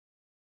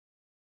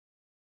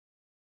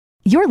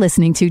You're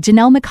listening to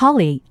Janelle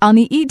McCauley on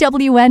the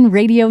EWN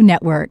Radio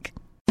Network.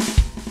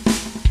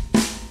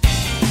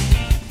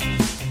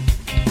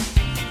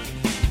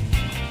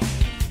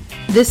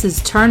 This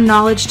is Turn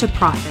Knowledge to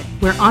Profit,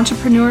 where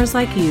entrepreneurs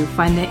like you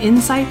find the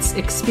insights,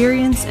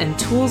 experience, and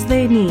tools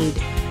they need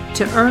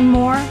to earn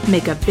more,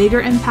 make a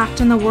bigger impact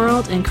in the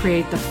world, and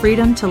create the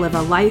freedom to live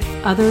a life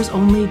others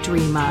only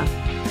dream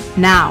of.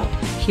 Now,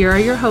 here are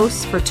your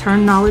hosts for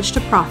Turn Knowledge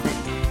to Profit,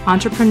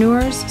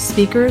 entrepreneurs,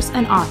 speakers,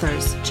 and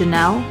authors,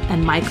 Janelle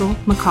and Michael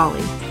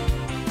McCauley.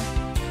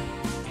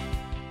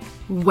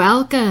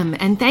 Welcome,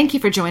 and thank you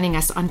for joining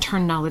us on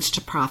Turn Knowledge to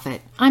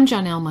Profit. I'm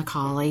Janelle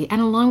McCauley, and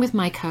along with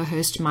my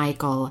co-host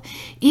Michael,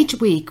 each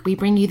week we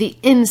bring you the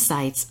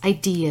insights,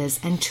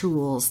 ideas, and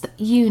tools that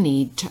you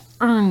need to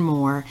earn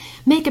more,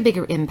 make a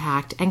bigger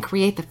impact, and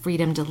create the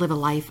freedom to live a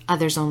life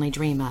others only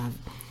dream of.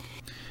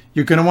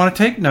 You're going to want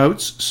to take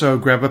notes, so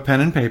grab a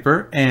pen and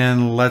paper,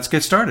 and let's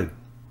get started.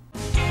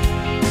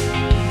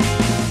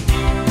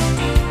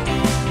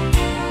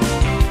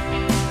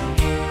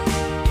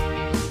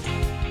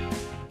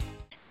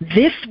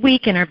 This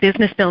week in our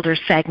Business Builder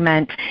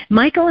segment,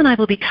 Michael and I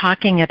will be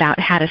talking about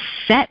how to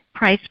set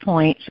price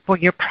points for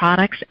your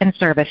products and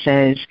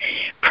services.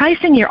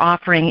 Pricing your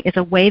offering is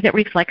a way that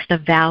reflects the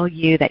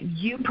value that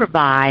you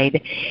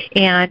provide,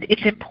 and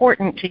it's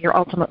important to your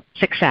ultimate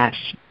success.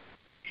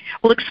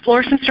 We'll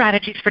explore some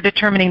strategies for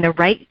determining the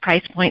right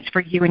price points for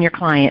you and your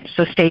clients,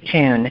 so stay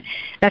tuned.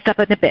 That's up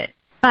in a bit.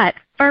 But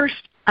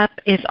first up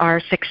is our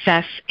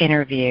success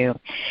interview.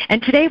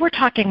 And today we're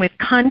talking with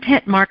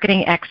content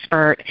marketing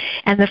expert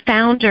and the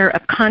founder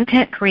of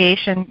Content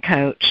Creation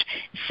Coach,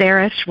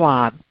 Sarah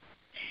Schwab.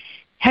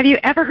 Have you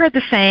ever heard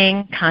the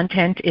saying,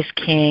 content is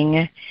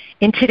king?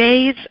 In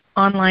today's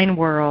online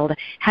world,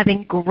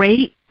 having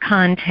great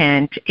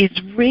content is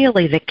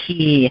really the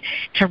key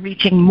to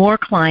reaching more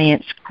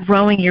clients,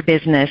 growing your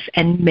business,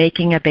 and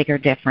making a bigger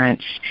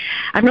difference.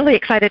 I'm really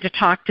excited to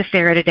talk to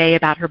Sarah today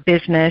about her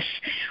business,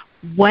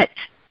 what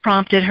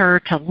prompted her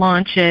to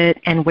launch it,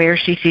 and where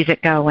she sees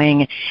it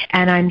going.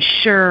 And I'm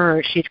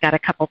sure she's got a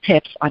couple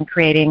tips on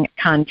creating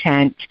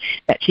content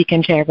that she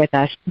can share with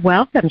us.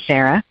 Welcome,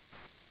 Sarah.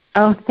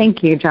 Oh,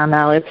 thank you,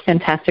 Janelle. It's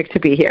fantastic to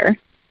be here.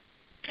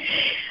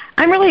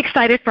 I'm really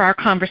excited for our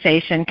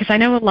conversation because I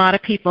know a lot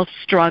of people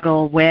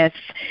struggle with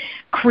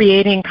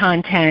creating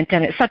content,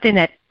 and it's something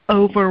that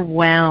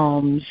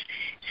overwhelms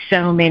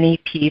so many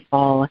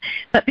people.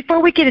 But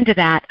before we get into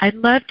that, I'd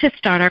love to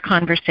start our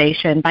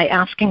conversation by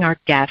asking our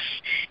guests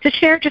to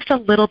share just a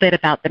little bit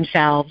about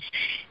themselves,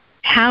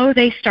 how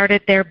they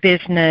started their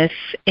business,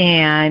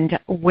 and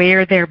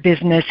where their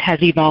business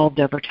has evolved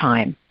over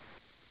time.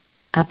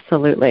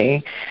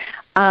 Absolutely.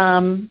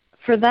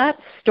 For that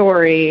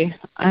story,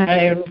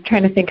 I'm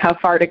trying to think how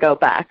far to go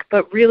back,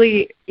 but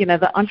really,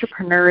 the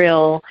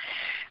entrepreneurial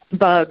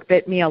bug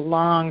bit me a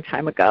long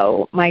time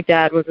ago. My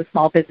dad was a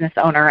small business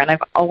owner, and I've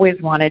always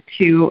wanted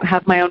to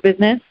have my own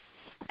business,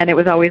 and it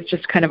was always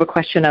just kind of a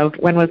question of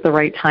when was the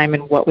right time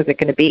and what was it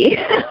going to be.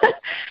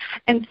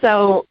 And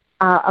so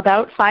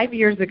about 5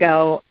 years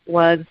ago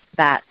was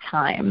that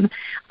time.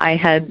 I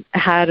had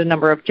had a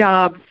number of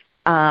jobs.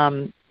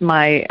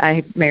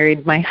 I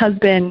married my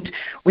husband.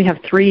 We have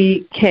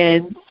 3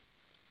 kids,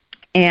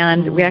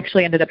 and we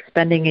actually ended up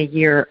spending a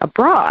year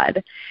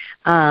abroad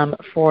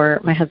for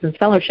my husband's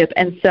fellowship.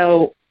 And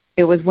so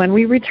it was when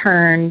we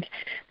returned,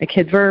 the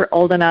kids were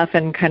old enough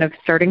and kind of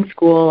starting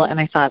school, and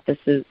I thought this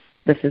is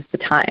the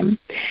time.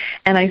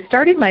 And I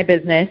started my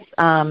business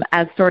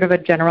as sort of a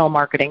general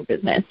marketing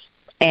business,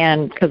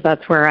 and because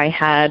that's where I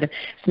had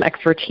some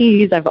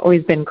expertise. I've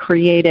always been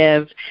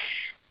creative,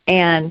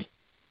 and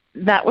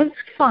that was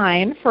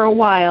fine for a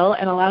while,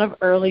 and a lot of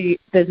early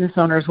business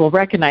owners will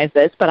recognize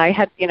this, but I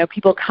had,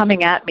 people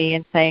coming at me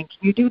and saying,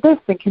 can you do this,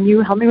 and can you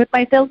help me with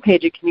my sales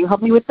page, and can you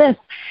help me with this?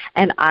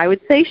 And I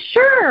would say,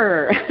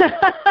 sure.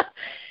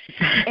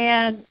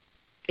 And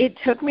it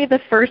took me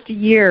the first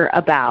year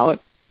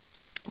about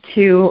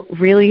to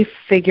really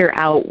figure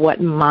out what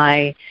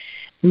my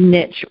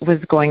niche was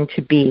going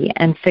to be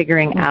and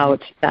figuring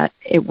out that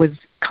it was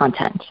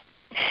content.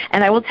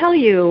 And I will tell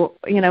you,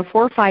 4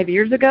 or 5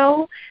 years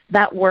ago,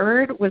 that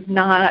word was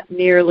not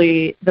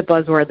nearly the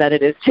buzzword that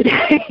it is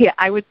today.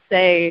 I would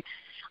say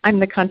I'm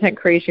the content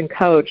creation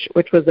coach,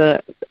 which was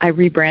I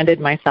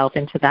rebranded myself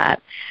into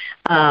that.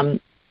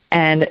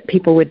 And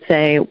people would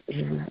say,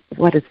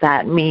 what does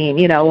that mean?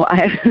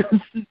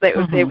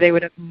 They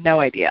would have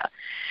no idea.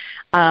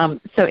 So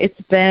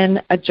it's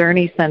been a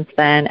journey since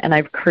then, and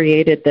I've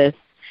created this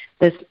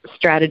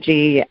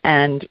strategy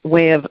and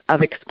way of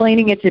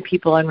explaining it to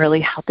people and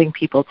really helping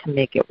people to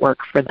make it work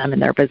for them in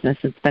their business.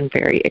 It's been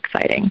very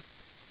exciting.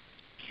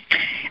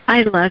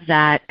 I love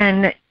that.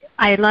 And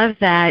I love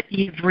that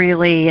you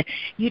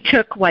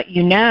took what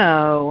you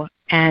know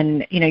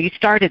and, you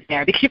started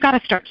there because you've got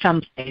to start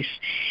someplace.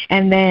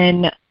 And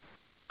then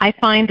I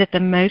find that the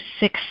most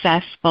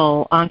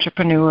successful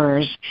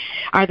entrepreneurs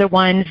are the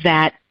ones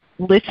that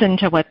listen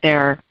to what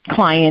their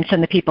clients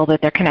and the people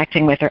that they're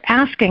connecting with are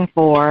asking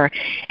for,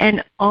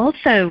 and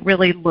also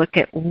really look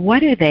at what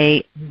do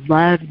they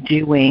love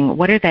doing,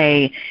 what are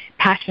they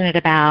passionate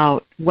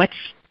about, what's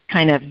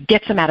kind of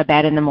gets them out of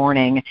bed in the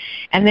morning,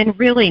 and then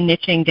really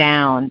niching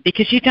down,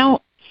 because you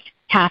don't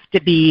have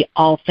to be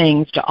all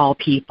things to all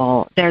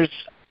people. There's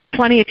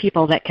plenty of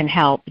people that can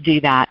help do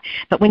that.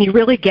 But when you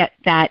really get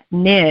that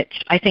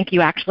niche, I think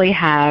you actually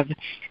have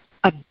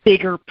a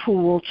bigger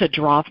pool to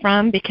draw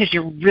from, because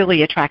you're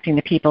really attracting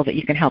the people that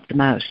you can help the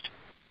most.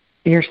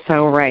 You're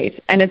so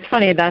right. And it's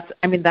funny,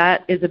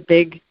 that is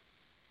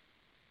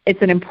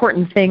it's an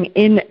important thing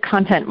in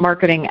content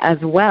marketing as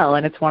well.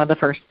 And it's one of the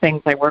first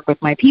things I work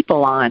with my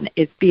people on,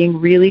 is being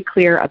really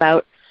clear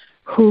about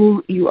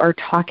who you are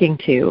talking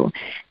to,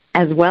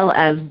 as well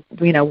as,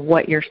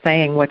 what you're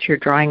saying, what you're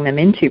drawing them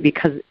into.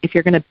 Because if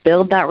you're going to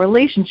build that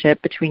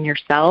relationship between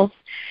yourself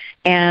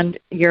and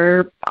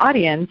your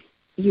audience,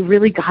 you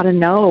really got to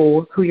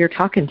know who you're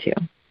talking to.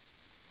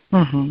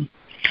 Mm-hmm.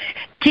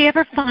 Do you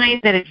ever find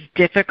that it's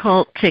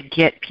difficult to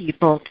get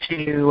people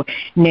to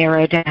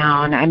narrow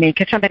down? I mean,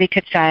 because somebody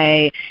could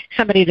say,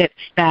 somebody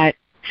that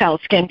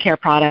sells skincare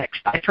products,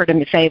 I've heard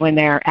them say when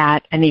they're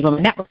at an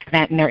eWoman Network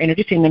event and they're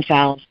introducing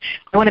themselves,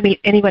 I want to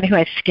meet anyone who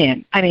has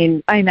skin. I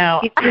mean, I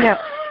know.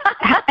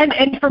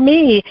 And for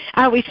me,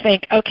 I always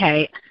think,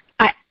 okay,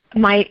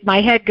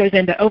 my head goes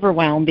into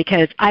overwhelm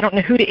because I don't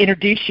know who to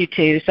introduce you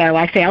to, so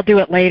I say I'll do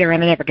it later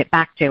and I never get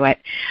back to it.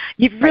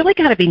 You've really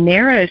got to be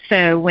narrow,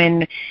 so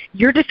when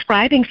you're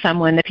describing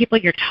someone, the people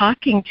you're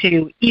talking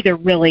to either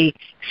really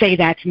say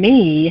that's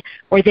me,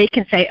 or they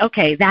can say,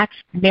 okay, that's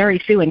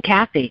Mary Sue and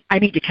Kathy. I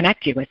need to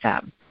connect you with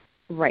them.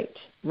 Right.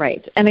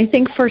 And I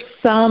think for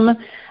some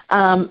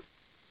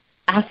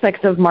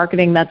aspects of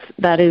marketing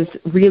that is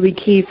really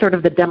key, sort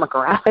of the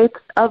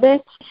demographics of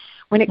it.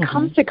 When it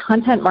comes to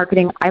content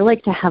marketing, I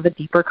like to have a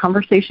deeper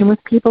conversation with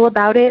people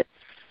about it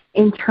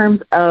in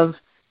terms of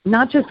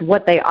not just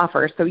what they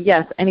offer. So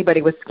yes,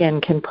 anybody with skin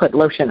can put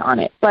lotion on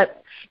it,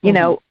 but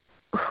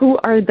who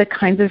are the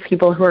kinds of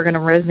people who are going to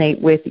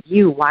resonate with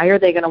you? Why are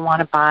they going to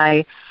want to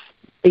buy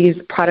these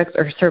products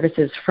or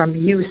services from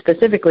you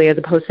specifically, as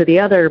opposed to the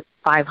other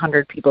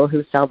 500 people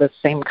who sell the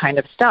same kind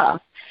of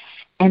stuff?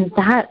 And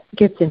that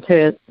gets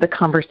into the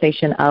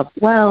conversation of,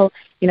 well,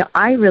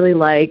 I really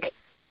like,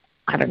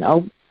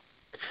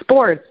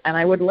 sports, and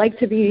I would like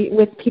to be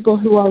with people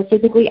who are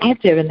physically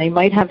active, and they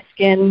might have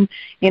skin,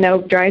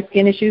 dry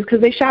skin issues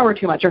because they shower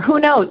too much, or who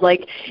knows.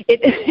 Like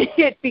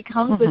it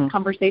becomes this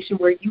conversation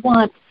where you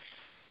want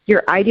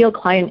your ideal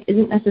client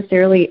isn't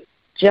necessarily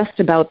just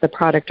about the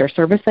product or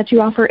service that you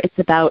offer. It's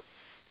about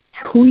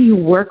who you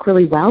work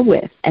really well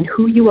with and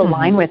who you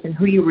align with and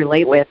who you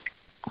relate with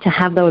to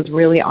have those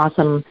really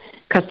awesome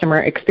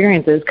customer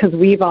experiences, because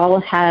we've all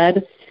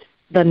had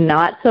the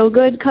not so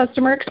good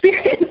customer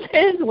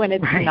experiences when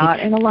it's not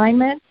in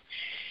alignment.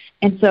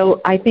 And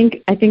so I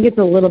think it's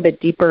a little bit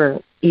deeper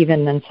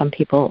even than some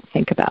people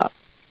think about.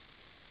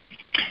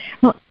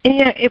 Well,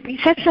 if you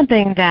said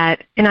something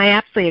that, and I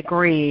absolutely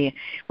agree,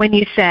 when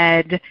you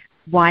said,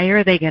 why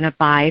are they going to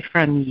buy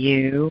from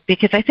you?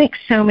 Because I think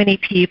so many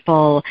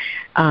people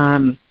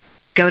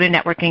go to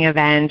networking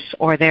events,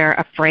 or they're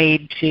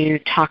afraid to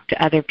talk to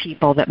other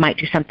people that might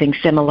do something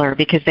similar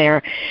because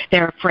they're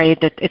afraid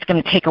that it's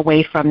going to take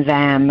away from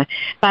them.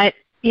 But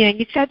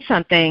you said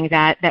something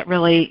that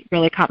really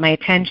caught my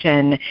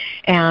attention,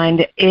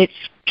 and it's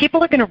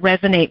people are going to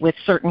resonate with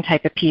certain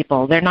type of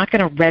people. They're not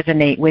going to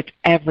resonate with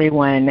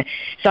everyone.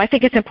 So I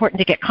think it's important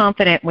to get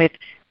confident with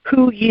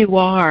who you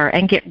are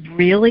and get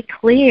really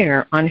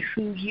clear on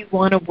who you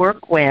want to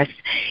work with.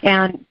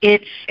 And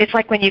it's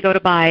like when you go to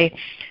buy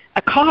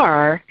a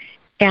car,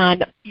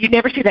 and you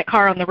never see that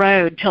car on the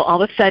road till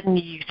all of a sudden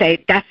you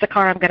say, that's the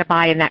car I'm going to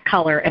buy in that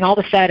color. And all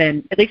of a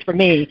sudden, at least for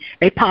me,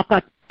 they pop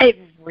up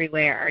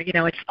everywhere.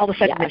 It's all of a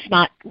sudden It's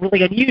not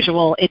really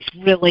unusual. It's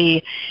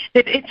really,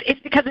 it's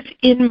because it's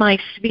in my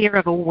sphere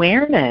of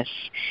awareness.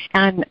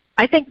 And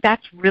I think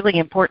that's really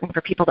important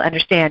for people to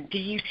understand. Do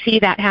you see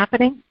that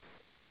happening?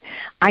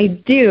 I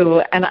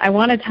do, and I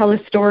want to tell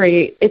a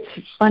story. It's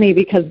funny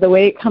because the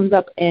way it comes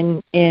up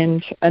in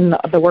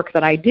the work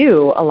that I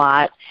do a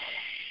lot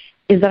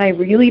is that I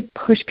really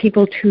push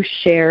people to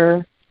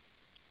share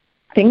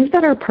things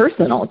that are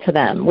personal to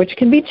them, which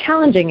can be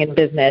challenging in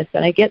business,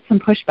 and I get some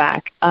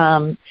pushback.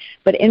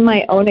 But in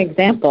my own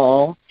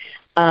example,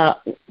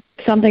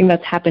 something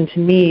that's happened to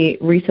me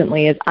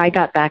recently is I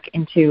got back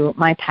into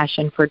my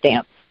passion for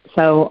dance.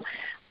 So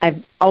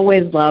I've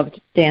always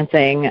loved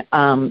dancing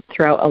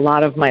throughout a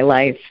lot of my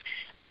life.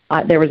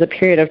 There was a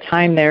period of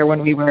time there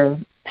when we were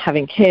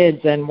having kids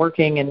and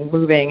working and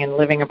moving and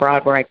living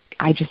abroad where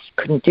I just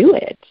couldn't do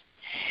it.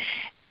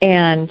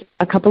 And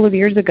a couple of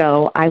years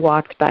ago, I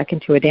walked back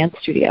into a dance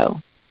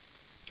studio,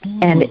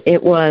 and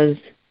it was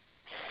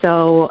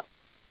so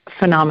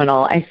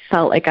phenomenal. I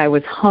felt like I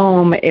was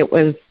home.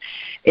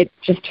 It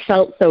just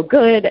felt so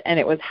good, and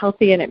it was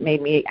healthy, and it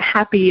made me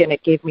happy, and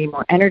it gave me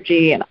more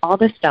energy and all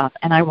this stuff,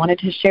 and I wanted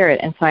to share it.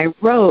 And so I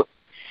wrote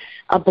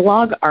a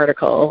blog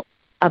article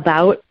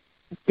about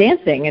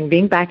dancing and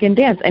being back in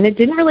dance. And it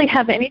didn't really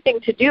have anything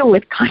to do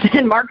with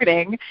content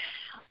marketing.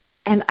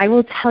 And I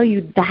will tell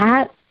you,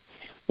 that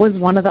was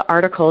one of the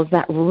articles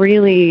that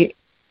really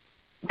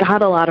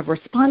got a lot of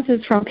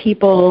responses from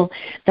people,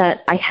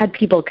 that I had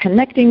people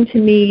connecting to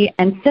me.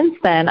 And since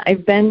then,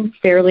 I've been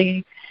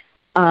fairly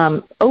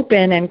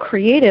open and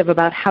creative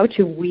about how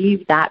to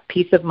weave that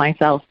piece of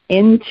myself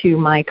into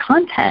my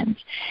content.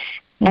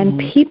 And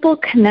people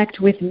connect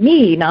with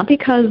me, not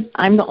because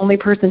I'm the only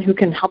person who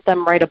can help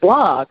them write a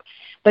blog,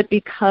 but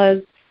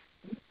because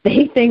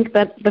they think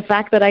that the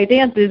fact that I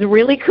dance is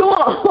really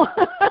cool.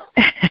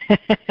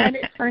 And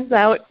it turns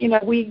out,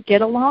 we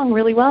get along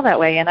really well that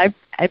way. And I've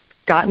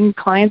gotten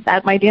clients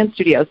at my dance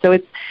studio. So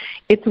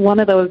it's one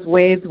of those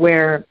ways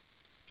where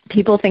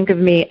people think of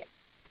me,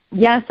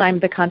 yes, I'm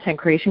the content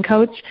creation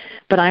coach,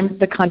 but I'm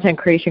the content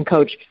creation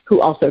coach who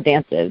also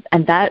dances.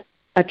 And that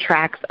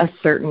attracts a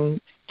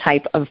certain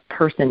type of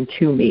person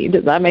to me.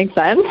 Does that make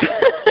sense?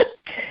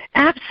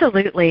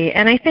 Absolutely.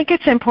 And I think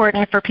it's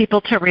important for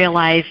people to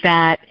realize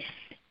that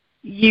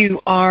there's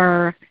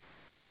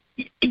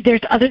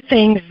other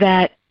things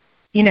that,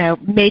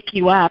 make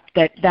you up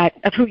that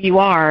of who you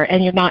are,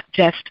 and you're not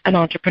just an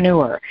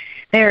entrepreneur.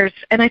 And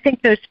I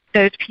think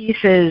those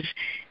pieces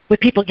with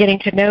people getting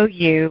to know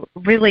you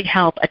really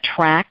help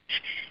attract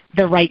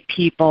the right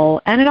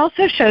people. And it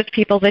also shows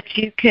people that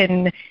you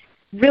can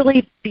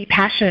really be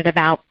passionate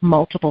about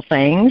multiple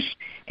things.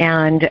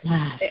 And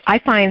I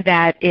find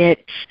that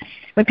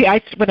when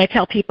I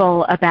tell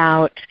people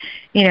about,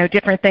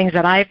 different things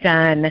that I've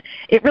done,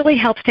 it really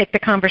helps take the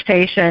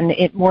conversation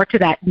more to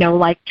that know,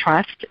 like,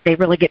 trust. They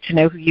really get to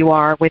know who you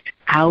are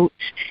without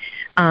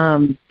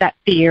that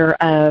fear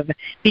of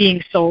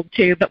being sold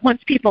to. But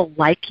once people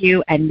like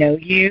you and know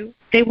you,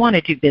 they want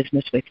to do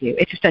business with you.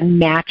 It's just a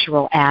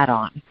natural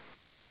add-on.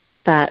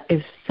 That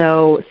is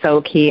so,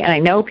 so key. And I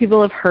know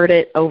people have heard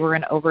it over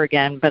and over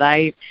again, but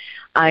I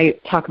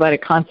talk about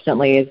it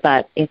constantly, is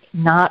that it's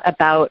not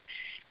about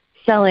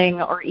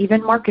selling or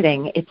even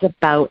marketing. It's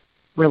about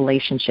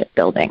relationship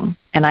building.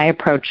 And I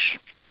approach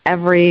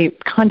every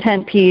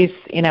content piece,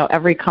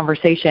 every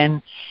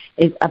conversation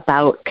is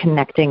about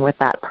connecting with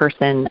that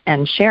person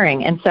and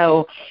sharing. And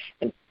so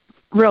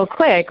real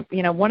quick,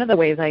 one of the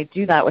ways I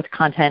do that with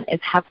content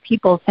is have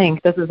people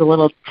think, this is a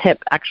little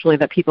tip actually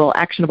that people,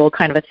 actionable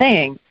kind of a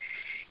thing,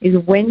 is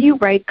when you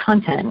write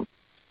content,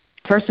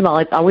 first of all,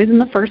 it's always in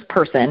the first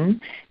person.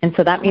 And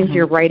so that means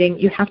you're writing,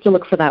 you have to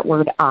look for that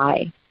word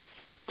I,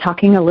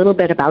 talking a little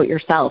bit about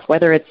yourself,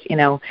 whether it's,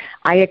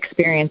 I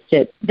experienced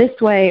it this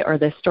way, or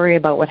this story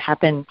about what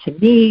happened to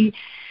me,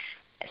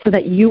 so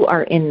that you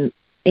are in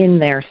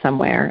there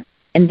somewhere.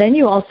 And then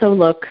you also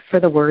look for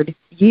the word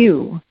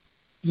you,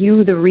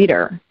 the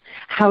reader.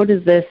 How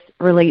does this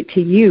relate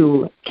to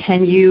you?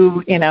 Can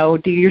you,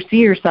 do you see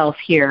yourself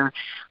here?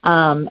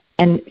 And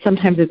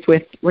sometimes it's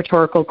with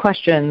rhetorical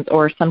questions,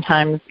 or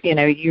sometimes,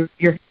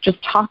 you're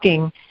just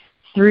talking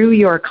through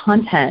your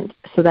content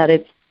so that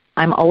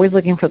I'm always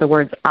looking for the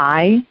words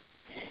I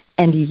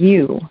and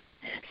you,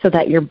 so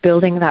that you're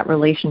building that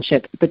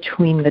relationship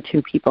between the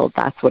two people.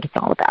 That's what it's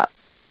all about.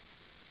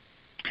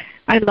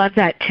 I love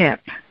that tip.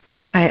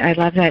 I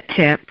love that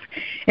tip.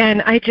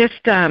 And I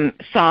just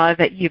saw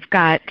that you've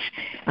got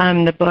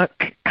the book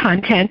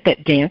Content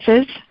That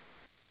Dances.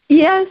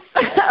 Yes,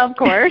 of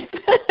course.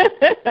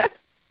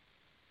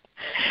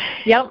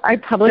 Yep, I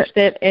published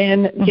it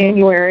in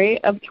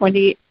January of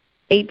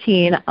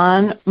 2018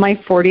 on my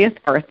 40th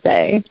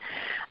birthday.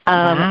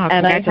 Wow,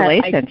 and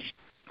congratulations.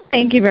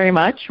 Thank you very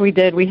much. We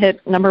did. We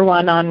hit number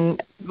one on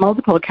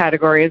multiple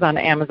categories on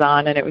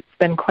Amazon, and it's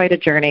been quite a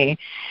journey.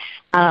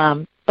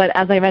 But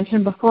as I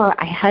mentioned before,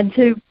 I had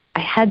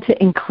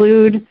to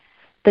include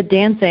the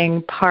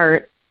dancing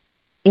part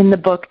in the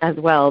book as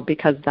well,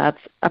 because that's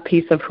a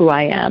piece of who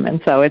I am,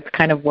 and so it's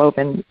kind of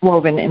woven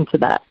into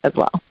that as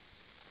well.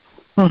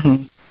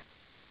 Mm-hmm.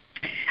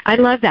 I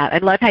love that. I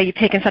love how you've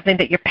taken something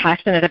that you're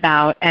passionate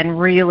about and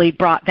really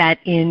brought that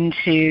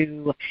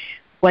into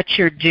what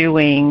you're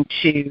doing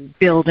to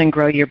build and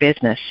grow your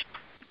business.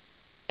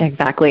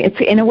 Exactly. It's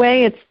in a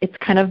way, it's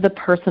kind of the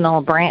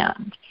personal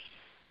brand,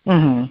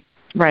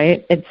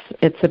 right?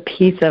 It's a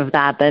piece of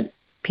that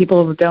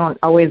people don't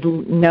always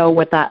know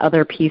what that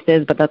other piece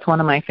is, but that's one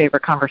of my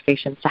favorite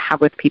conversations to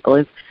have with people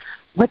is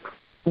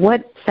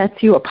what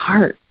sets you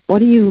apart? What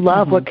do you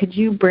love? What could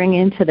you bring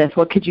into this?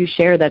 What could you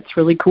share that's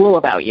really cool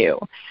about you?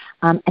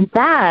 And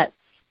that,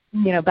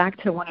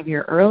 back to one of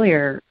your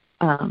earlier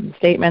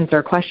statements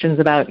or questions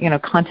about,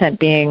 content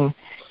being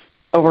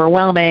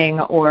overwhelming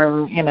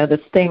or,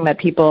 this thing that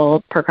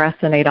people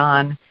procrastinate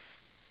on,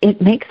 it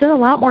makes it a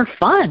lot more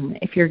fun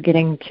if you're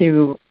getting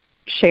to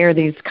share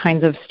these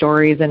kinds of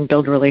stories and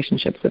build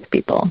relationships with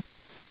people.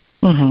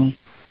 Do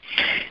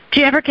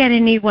you ever get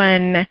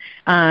anyone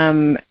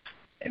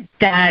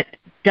that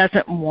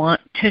doesn't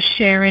want to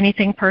share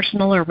anything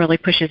personal or really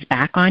pushes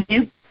back on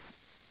you?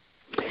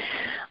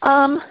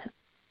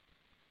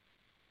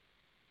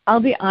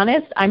 I'll be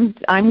honest,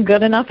 I'm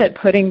good enough at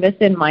putting this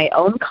in my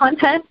own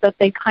content that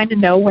they kind of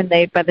know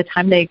by the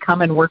time they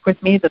come and work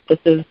with me that this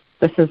is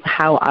This is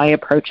how I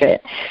approach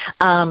it.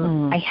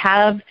 I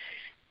have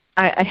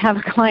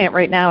a client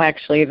right now,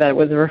 actually, that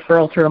was a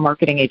referral through a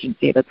marketing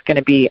agency that's going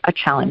to be a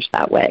challenge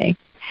that way.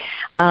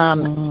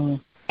 And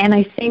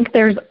I think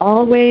there's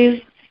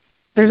always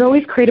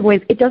creative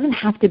ways. It doesn't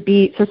have to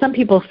be, so some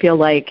people feel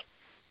like,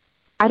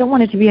 I don't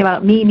want it to be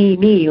about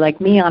me, like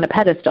me on a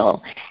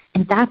pedestal.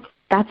 And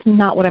that's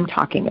not what I'm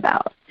talking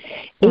about.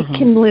 It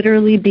can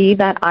literally be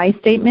that I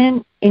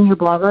statement in your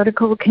blog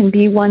article can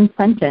be one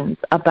sentence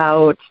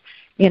about,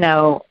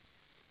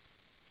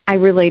 I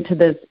relate to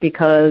this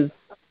because,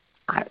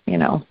 I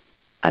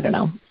don't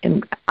know.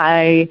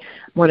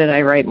 What did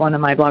I write? One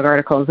of my blog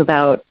articles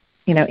about,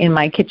 in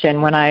my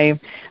kitchen when I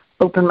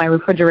open my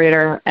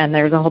refrigerator and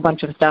there's a whole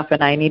bunch of stuff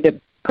and I need to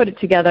put it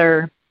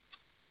together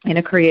in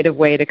a creative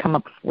way to come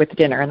up with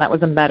dinner. And that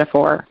was a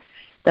metaphor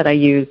that I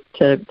used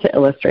to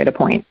illustrate a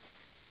point.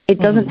 It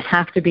doesn't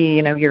have to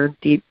be, your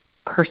deep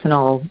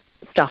personal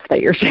stuff that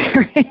you're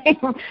sharing.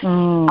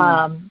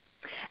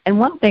 And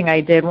one thing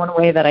I did, one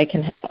way that I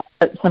can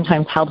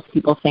sometimes helps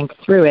people think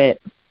through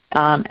it,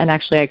 and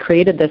actually I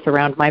created this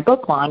around my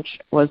book launch,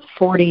 was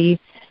 40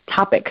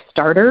 topic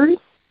starters.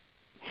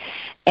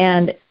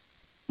 And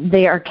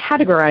they are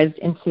categorized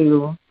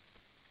into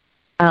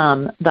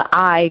the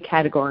I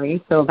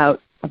category, so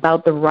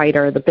about the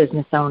writer, the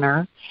business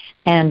owner,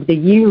 and the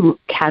you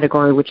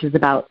category, which is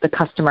about the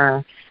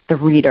customer, the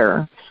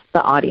reader,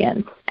 the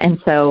audience.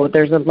 And so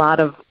there's a lot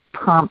of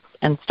prompts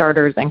and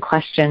starters and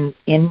questions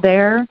in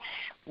there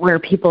where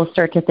people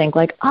start to think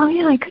like, oh,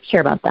 yeah, I could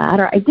share about that.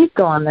 Or I did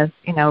go on this,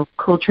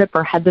 cool trip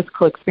or had this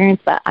cool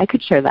experience that I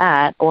could share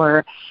that.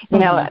 Or,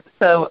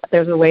 so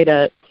there's a way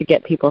to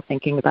get people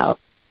thinking about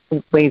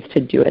ways to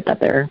do it that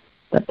they're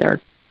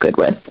good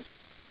with.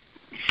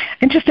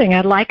 Interesting.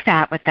 I like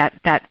that with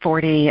that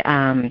 40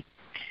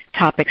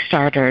 topic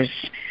starters.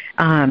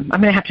 I'm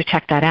going to have to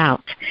check that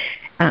out.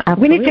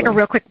 We need to take a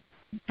real quick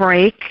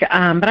break,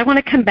 but I want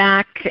to come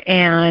back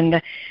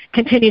and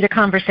continue the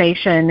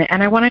conversation.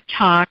 And I want to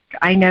talk,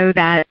 I know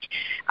that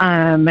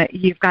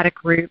you've got a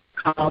group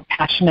called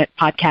Passionate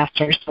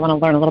Podcasters, so I want to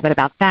learn a little bit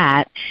about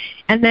that.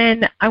 And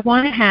then I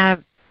want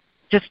to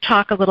just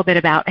talk a little bit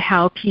about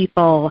how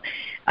people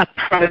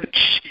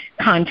approach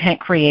content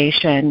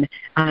creation,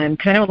 because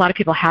I know a lot of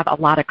people have a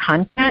lot of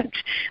content,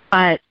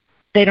 but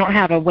they don't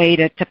have a way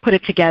to put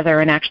it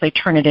together and actually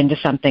turn it into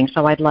something.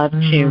 So I'd love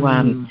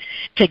to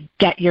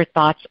get your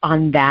thoughts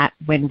on that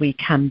when we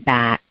come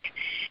back.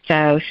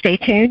 So stay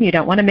tuned. You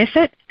don't want to miss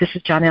it. This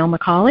is Jonelle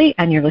McCauley,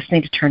 and you're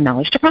listening to Turn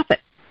Knowledge to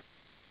Profit.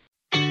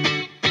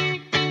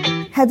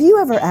 Have you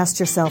ever asked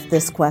yourself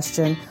this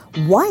question?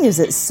 Why is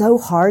it so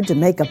hard to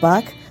make a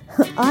buck?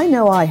 I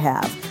know I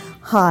have.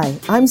 Hi,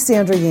 I'm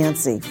Sandra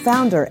Yancey,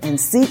 founder and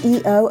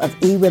CEO of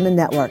eWomen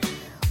Network.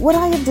 What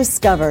I have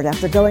discovered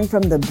after going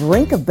from the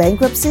brink of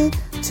bankruptcy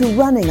to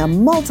running a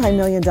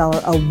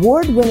multi-million-dollar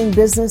award-winning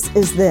business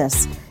is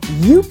this.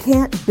 You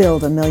can't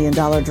build $1 million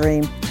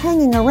dream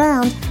hanging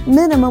around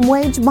minimum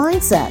wage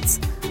mindsets.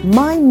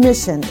 My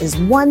mission is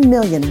 1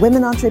 million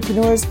women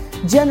entrepreneurs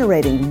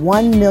generating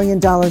 $1 million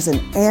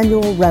in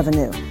annual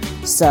revenue.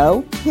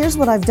 So here's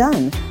what I've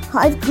done.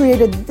 I've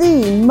created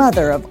the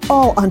mother of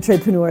all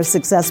entrepreneur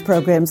success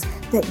programs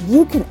that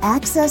you can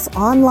access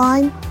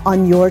online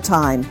on your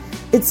time.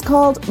 It's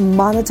called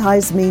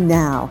Monetize Me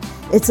Now.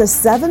 It's a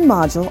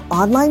 7-module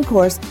online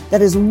course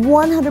that is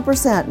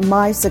 100%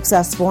 my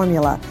success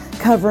formula,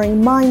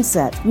 covering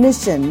mindset,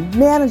 mission,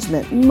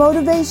 management,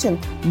 motivation,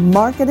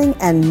 marketing,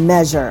 and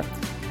measure.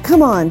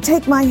 Come on,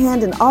 take my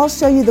hand and I'll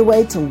show you the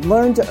way to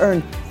learn to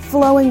earn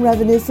flowing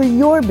revenue for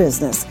your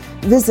business.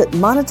 Visit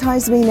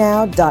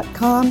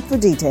monetizemenow.com for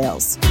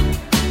details.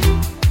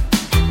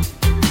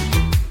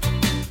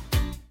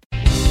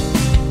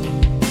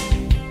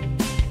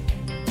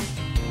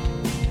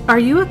 Are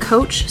you a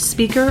coach,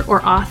 speaker,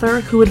 or author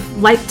who would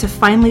like to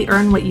finally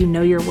earn what you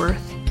know you're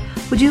worth?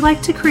 Would you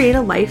like to create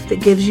a life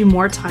that gives you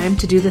more time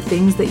to do the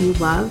things that you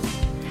love?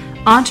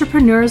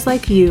 Entrepreneurs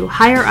like you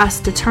hire us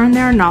to turn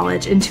their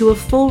knowledge into a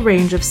full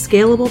range of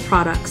scalable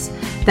products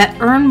that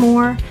earn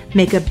more,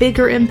 make a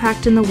bigger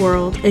impact in the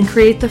world, and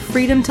create the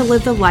freedom to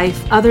live the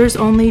life others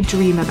only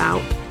dream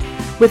about.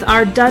 With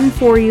our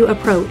done-for-you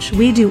approach,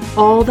 we do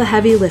all the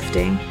heavy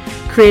lifting,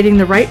 creating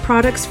the right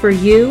products for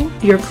you,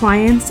 your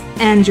clients,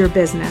 and your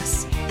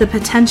business. The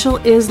potential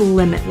is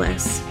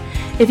limitless.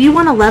 If you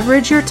want to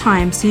leverage your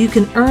time so you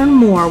can earn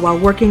more while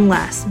working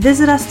less,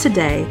 visit us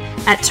today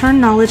at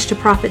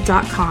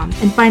turnknowledgetoprofit.com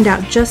and find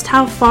out just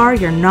how far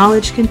your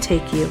knowledge can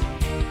take you.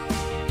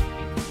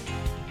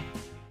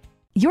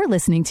 You're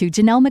listening to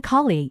Jonelle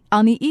McCauley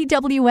on the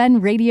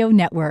EWN Radio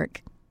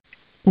Network.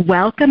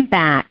 Welcome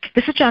back.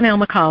 This is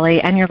Jonelle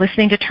McCauley, and you're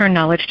listening to Turn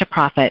Knowledge to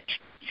Profit.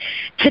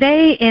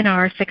 Today in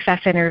our success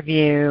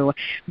interview,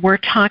 we're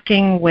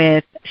talking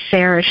with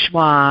Sarah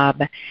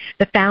Schwab,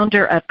 the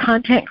founder of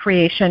Content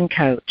Creation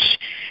Coach.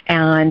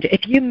 And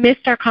if you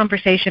missed our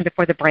conversation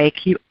before the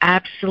break, you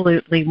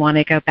absolutely want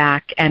to go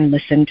back and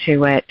listen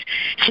to it.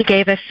 She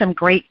gave us some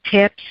great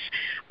tips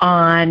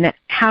on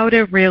how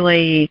to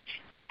really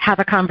have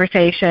a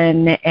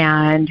conversation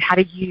and how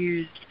to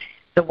use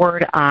the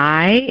word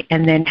I,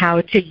 and then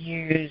how to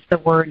use the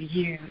word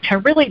you to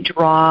really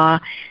draw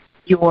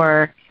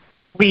your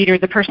reader,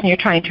 the person you're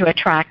trying to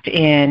attract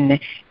in.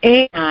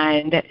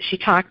 And she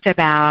talked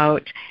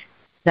about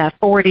the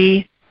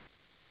 40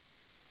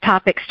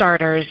 topic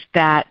starters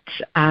that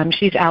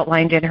she's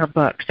outlined in her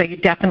book. So you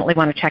definitely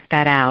want to check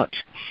that out.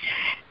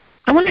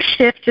 I want to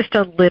shift just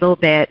a little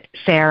bit,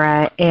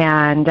 Sarah,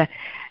 and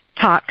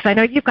talk, because I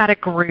know you've got a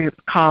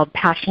group called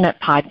Passionate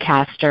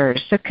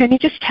Podcasters. So can you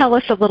just tell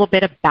us a little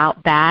bit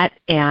about that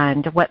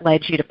and what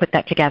led you to put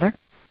that together?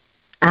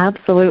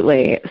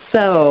 Absolutely.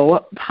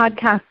 So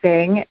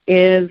podcasting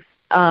is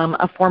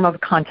a form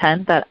of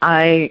content that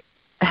I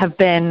have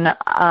been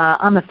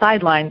on the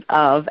sidelines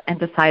of and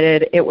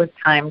decided it was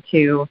time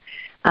to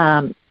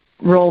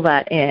roll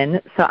that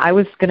in. So I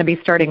was going to be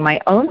starting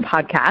my own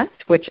podcast,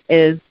 which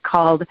is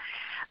called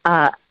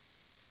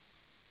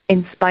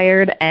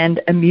Inspired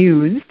and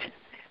Amused,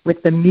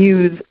 with the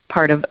muse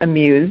part of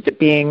amused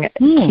being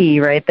key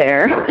right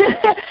there.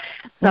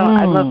 So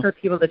I'd love for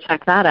people to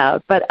check that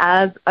out. But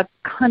as a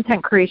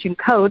content creation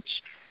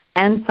coach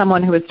and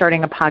someone who is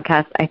starting a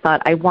podcast, I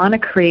thought I want to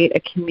create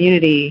a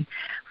community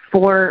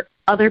for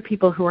other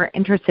people who are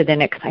interested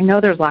in it, because I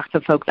know there's lots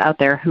of folks out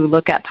there who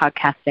look at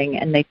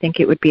podcasting and they think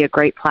it would be a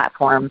great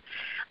platform,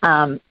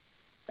 and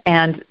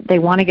they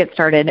want to get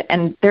started.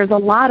 And there's a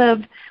lot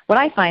of, what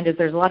I find is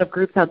there's a lot of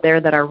groups out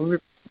there that are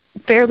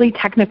fairly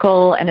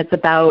technical, and it's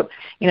about,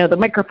 the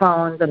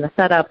microphones and the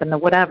setup and the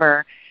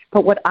whatever.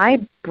 But what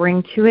I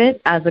bring to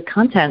it as a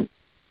content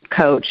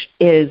coach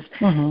is,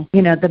 the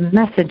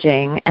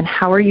messaging, and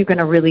how are you going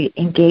to really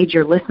engage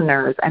your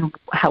listeners, and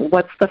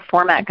what's the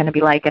format going to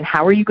be like, and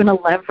how are you going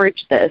to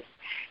leverage this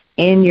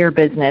in your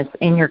business,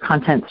 in your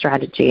content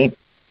strategy,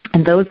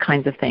 and those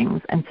kinds of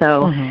things. And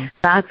so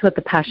that's what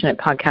the Passionate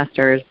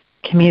Podcasters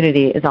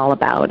community is all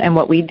about. And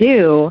what we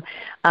do,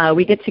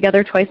 we get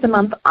together twice a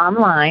month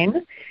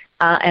online,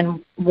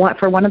 and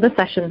for one of the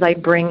sessions I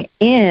bring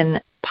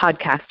in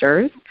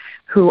podcasters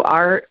who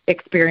are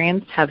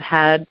experienced, have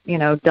had,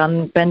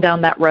 been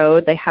down that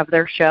road. They have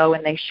their show,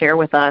 and they share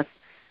with us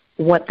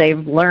what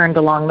they've learned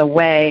along the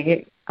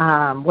way,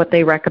 what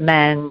they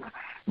recommend,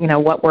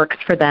 what works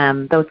for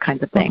them, those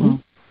kinds of things.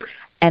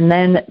 And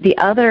then the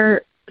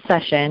other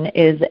session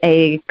is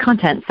a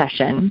content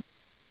session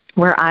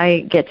where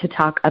I get to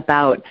talk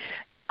about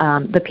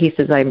the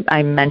pieces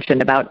I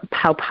mentioned about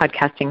how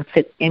podcasting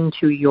fits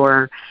into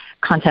your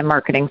content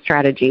marketing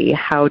strategy,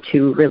 how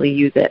to really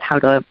use it, how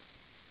to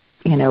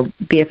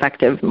be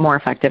more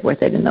effective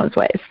with it in those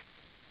ways.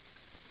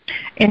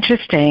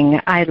 Interesting.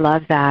 I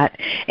love that.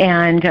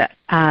 And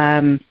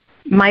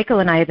Michael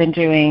and I have been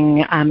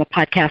doing a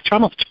podcast for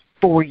almost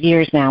 4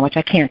 years now, which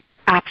I can't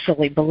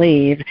absolutely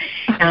believe.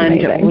 And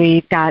amazing.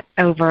 We've got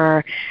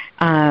over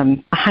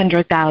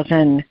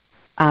 100,000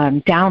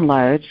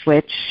 downloads,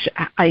 which,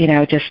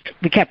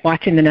 we kept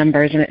watching the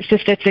numbers, and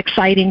it's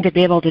exciting to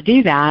be able to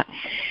do that.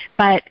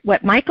 But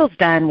what Michael's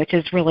done, which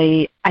has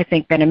really, I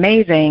think, been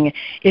amazing,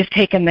 is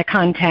taken the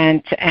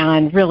content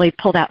and really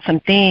pulled out some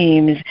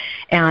themes,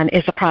 and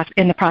is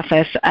in the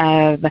process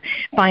of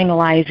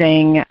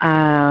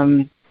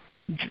finalizing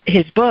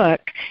his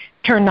book,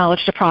 Turn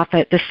Knowledge to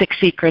Profit, The 6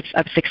 Secrets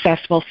of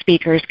Successful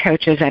Speakers,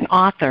 Coaches, and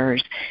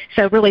Authors.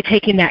 So really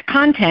taking that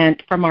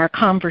content from our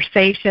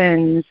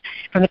conversations,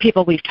 from the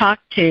people we've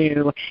talked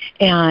to,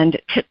 and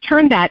to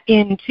turn that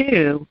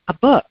into a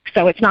book.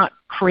 So it's not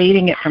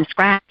creating it from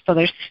scratch. So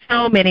there's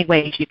so many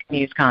ways you can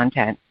use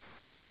content.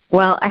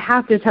 Well, I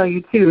have to tell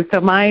you, too,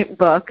 so my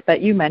book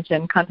that you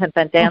mentioned, Content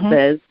That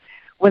Dances,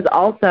 was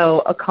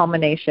also a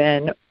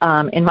culmination,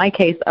 in my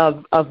case,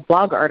 of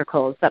blog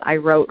articles that I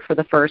wrote for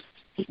the first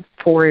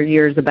 4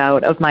 years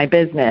of my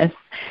business.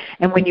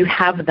 And when you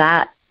have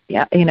that,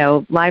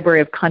 library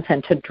of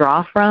content to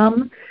draw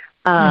from,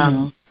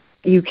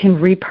 you can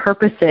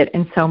repurpose it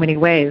in so many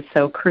ways.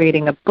 So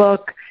creating a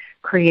book,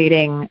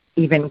 creating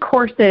even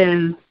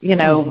courses,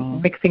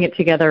 mixing it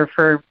together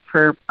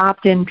for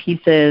opt-in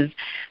pieces.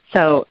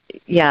 So,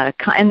 yeah,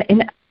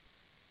 and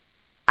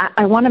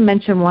I want to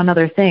mention one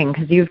other thing,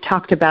 because you've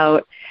talked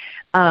about,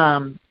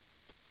 the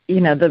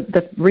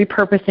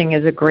repurposing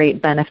is a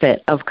great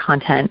benefit of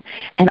content,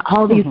 and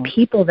all these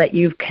people that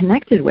you've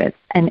connected with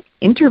and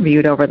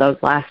interviewed over those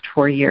last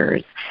 4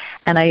 years.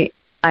 And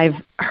I've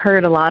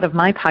heard a lot of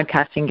my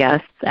podcasting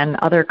guests and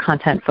other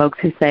content folks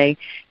who say,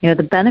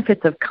 the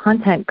benefits of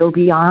content go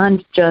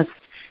beyond just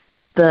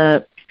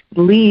the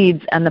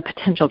leads and the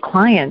potential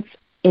clients.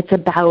 It's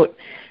about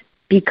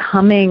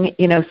becoming,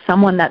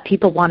 someone that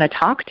people want to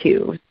talk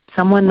to,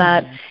 someone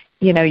that,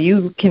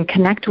 you can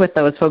connect with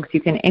those folks,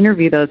 you can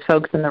interview those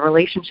folks and the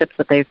relationships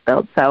that they've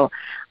built. So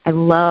I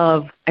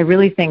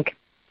really think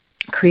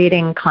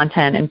creating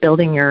content and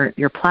building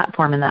your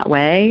platform in that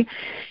way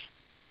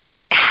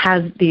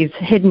has these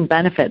hidden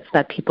benefits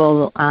that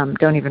people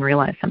don't even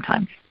realize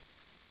sometimes.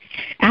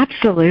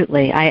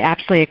 Absolutely. I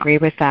absolutely agree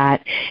with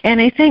that.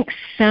 And I think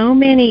so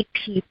many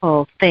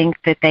people think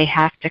that they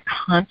have to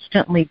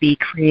constantly be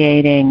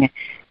creating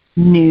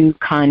new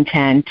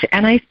content.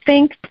 And I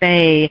think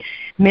they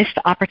miss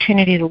the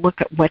opportunity to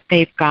look at what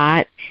they've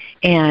got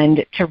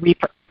and to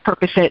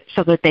repurpose it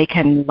so that they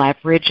can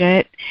leverage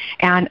it.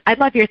 And I'd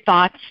love your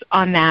thoughts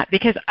on that,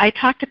 because I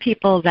talk to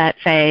people that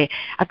say,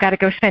 I've got to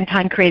go spend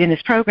time creating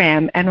this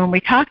program. And when we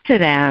talk to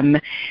them,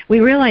 we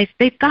realize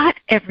they've got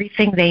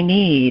everything they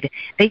need.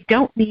 They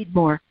don't need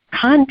more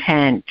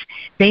content.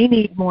 They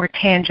need more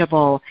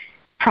tangible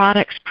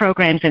products,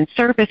 programs, and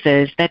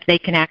services that they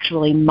can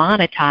actually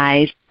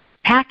monetize,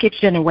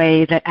 packaged in a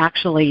way that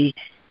actually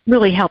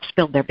really helps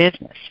build their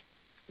business.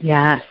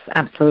 Yes,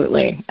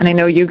 absolutely. And I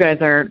know you guys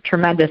are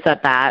tremendous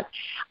at that.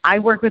 I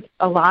work with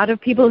a lot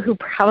of people who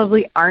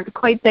probably aren't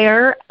quite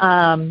there.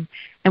 And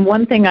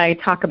one thing I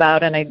talk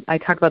about, and I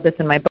talk about this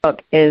in my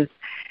book, is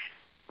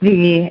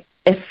the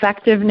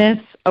effectiveness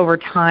over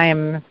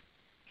time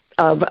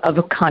of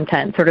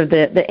content, sort of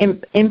the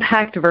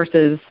impact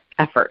versus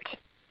effort.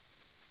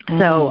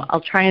 So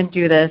I'll try and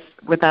do this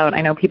without,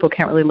 I know people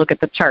can't really look at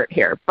the chart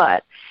here,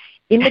 but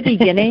in the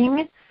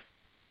beginning,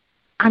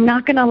 I'm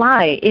not going to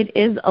lie, it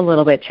is a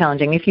little bit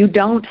challenging. If you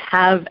don't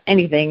have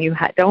anything, you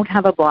don't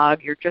have a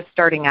blog, you're just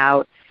starting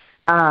out,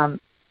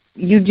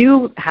 you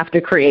do have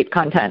to create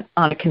content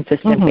on a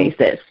consistent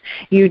basis.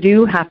 You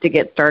do have to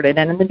get started.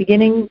 And in the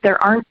beginning,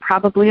 there aren't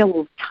probably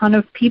a ton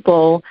of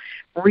people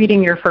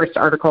reading your first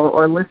article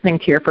or listening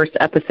to your first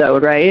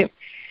episode, right?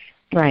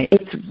 Right.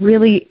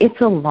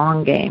 It's a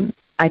long game.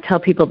 I tell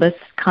people this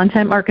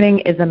content marketing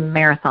is a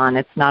marathon.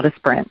 It's not a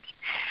sprint.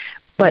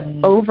 But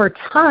over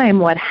time,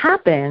 what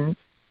happens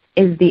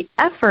is the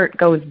effort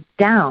goes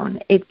down.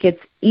 It gets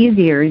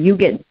easier. You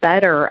get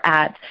better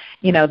at,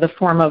 the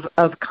form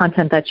of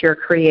content that you're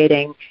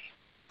creating.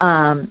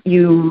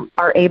 You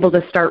are able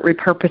to start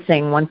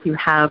repurposing once you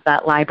have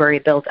that library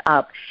built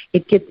up.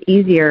 It gets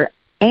easier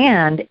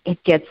and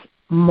it gets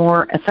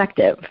more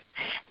effective.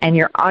 And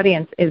your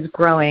audience is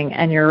growing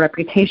and your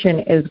reputation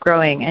is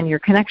growing and your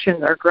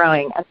connections are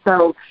growing. And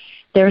so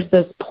there's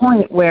this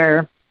point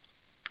where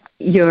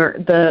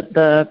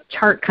the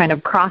chart kind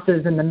of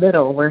crosses in the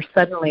middle where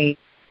suddenly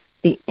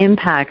the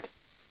impact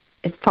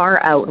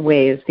far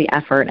outweighs the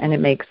effort, and it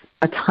makes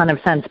a ton of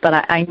sense.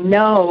 But I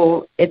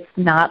know it's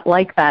not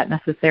like that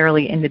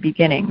necessarily in the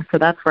beginning. So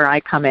that's where I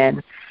come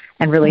in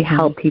and really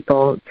help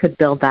people to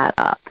build that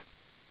up.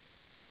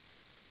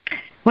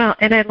 Well,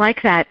 and I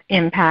like that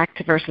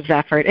impact versus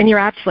effort. And you're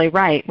absolutely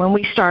right. When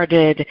we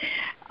started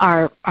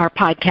our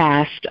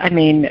podcast,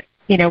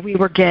 we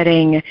were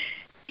getting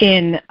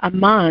in a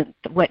month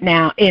what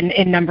now in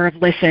number of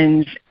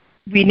listens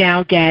we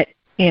now get,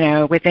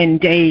 within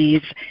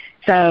days.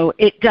 So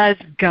it does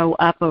go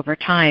up over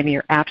time.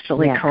 You're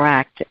absolutely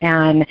correct.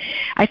 And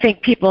I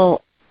think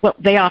people, what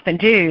they often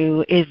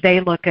do is they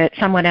look at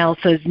someone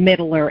else's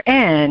middle or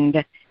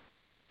end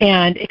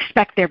and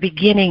expect their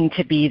beginning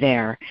to be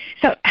there.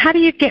 So how do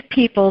you get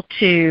people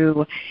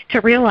to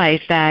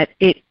realize that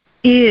it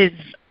is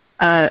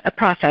a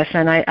process,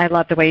 and I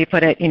love the way you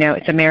put it,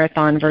 it's a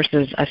marathon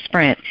versus a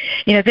sprint,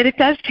 that it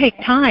does take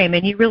time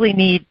and you really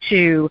need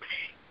to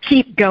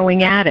keep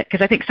going at it,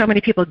 because I think so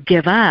many people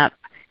give up,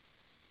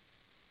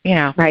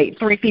 right.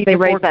 3 feet they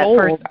before write that goal.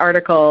 First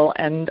article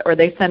or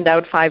they send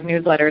out 5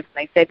 newsletters and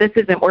they say, this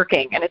isn't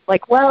working. And it's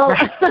like, well,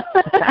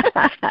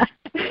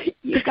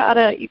 you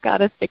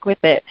gotta stick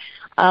with it.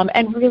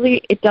 And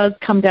really it does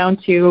come down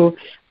to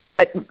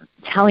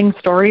telling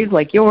stories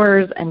like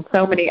yours and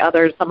so many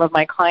others, some of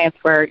my clients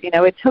where,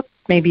 it took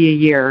maybe a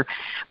year,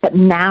 but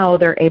now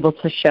they're able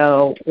to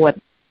show what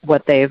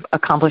they've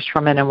accomplished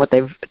from it and what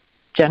they've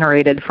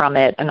generated from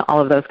it and all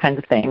of those kinds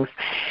of things.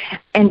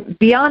 And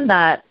beyond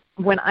that,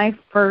 when I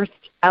first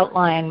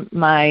outline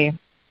my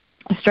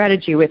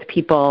strategy with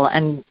people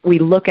and we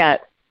look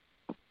at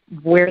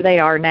where they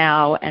are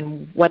now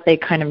and what they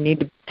kind of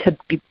need to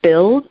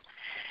build,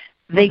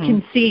 they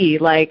can see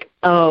like,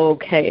 oh,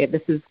 okay,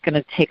 this is going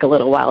to take a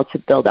little while to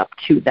build up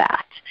to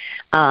that.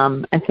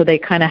 And so they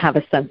kind of have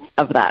a sense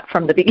of that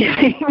from the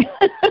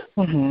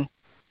beginning.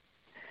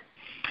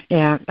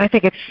 Yeah, I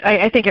think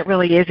it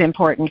really is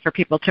important for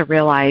people to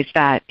realize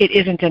that it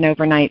isn't an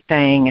overnight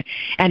thing,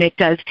 and it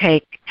does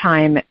take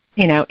time,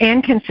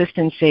 and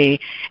consistency.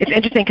 It's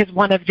interesting because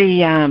one of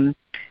the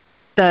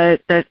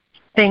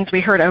things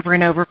we heard over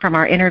and over from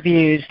our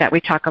interviews that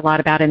we talk a lot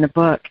about in the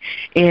book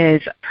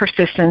is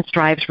persistence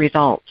drives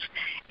results.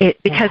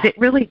 Because it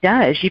really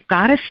does. You've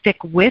got to stick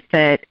with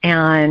it.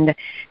 And,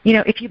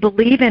 if you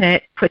believe in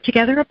it, put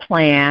together a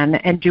plan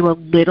and do a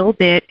little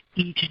bit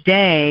each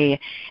day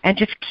and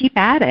just keep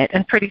at it.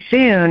 And pretty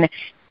soon,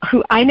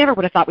 I never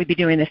would have thought we'd be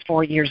doing this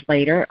 4 years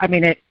later.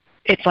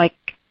 It's like,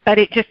 but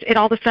it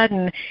all of a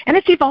sudden, and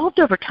it's evolved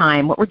over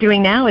time. What we're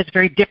doing now is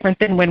very different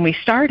than when we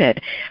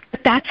started.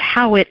 But that's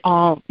how it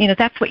all,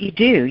 that's what you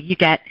do. You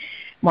get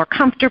more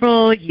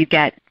comfortable, you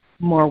get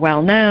more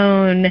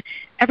well-known,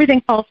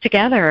 everything falls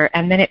together,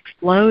 and then it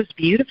flows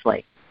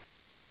beautifully.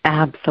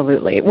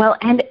 Absolutely. Well,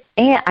 and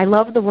I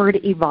love the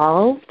word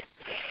evolved,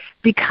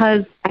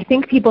 because I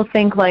think people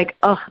think like,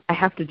 oh, I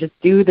have to just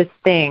do the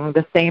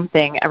same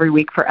thing every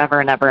week forever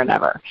and ever and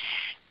ever.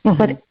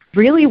 But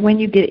really, when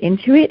you get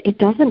into it, it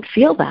doesn't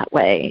feel that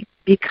way,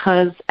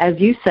 because, as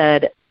you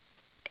said,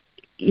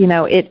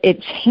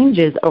 it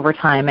changes over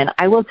time. And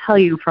I will tell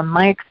you from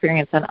my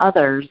experience and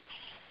others,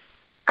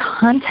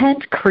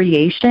 content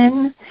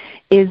creation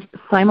is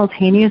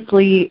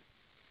simultaneously,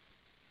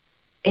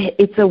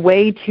 it's a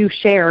way to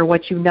share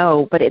what you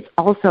know, but it's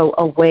also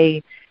a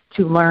way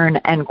to learn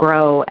and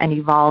grow and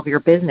evolve your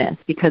business,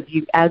 because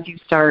as you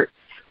start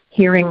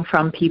hearing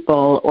from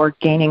people or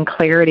gaining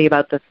clarity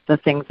about the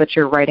things that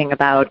you're writing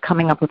about,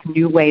 coming up with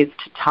new ways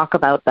to talk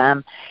about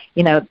them,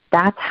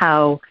 that's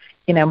how,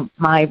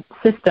 my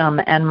system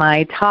and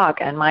my talk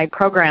and my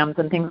programs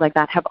and things like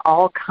that have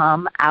all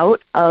come out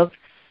of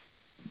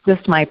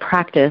just my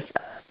practice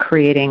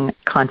creating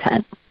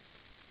content.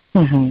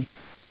 Mm-hmm.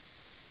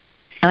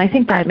 And I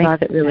think that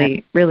makes it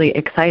really, really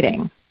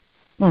exciting.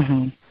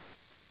 Mm-hmm.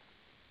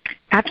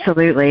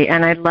 Absolutely,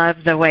 and I love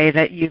the way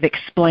that you've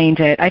explained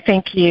it. I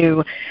think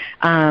and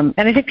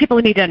I think people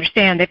need to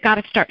understand they've got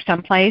to start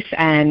someplace,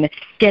 and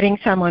getting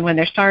someone when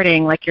they're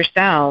starting, like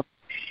yourself,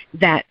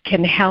 that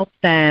can help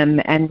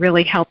them and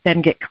really help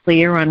them get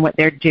clear on what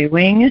they're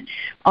doing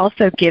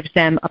also gives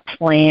them a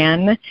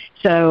plan,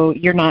 so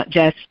you're not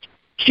just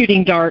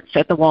shooting darts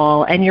at the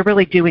wall, and you're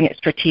really doing it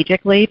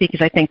strategically, because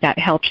I think that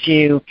helps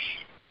you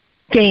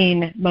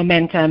gain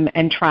momentum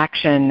and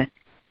traction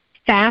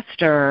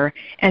faster,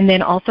 and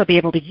then also be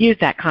able to use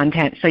that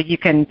content so you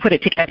can put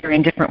it together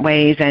in different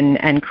ways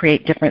and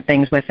create different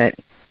things with it.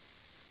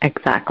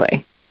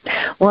 Exactly.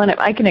 Well, and if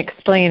I can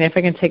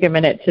take a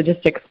minute to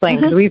just explain,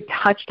 because we've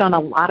touched on a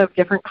lot of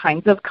different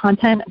kinds of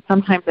content, and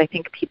sometimes I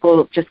think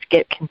people just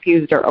get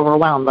confused or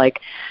overwhelmed, like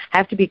I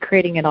have to be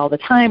creating it all the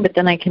time, but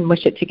then I can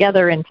mush it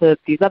together into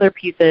these other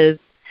pieces.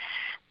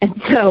 And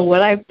so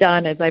what I've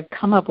done is I've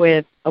come up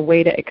with a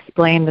way to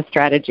explain the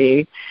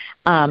strategy.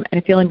 And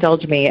if you'll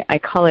indulge me, I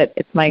call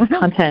it's my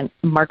content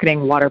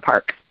marketing water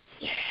park.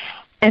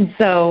 And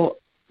so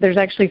there's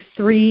actually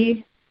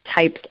 3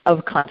 types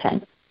of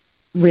content,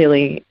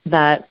 really,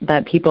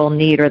 that people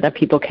need or that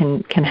people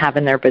can have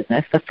in their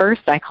business. The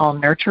first I call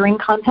nurturing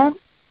content.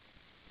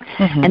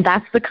 Mm-hmm. And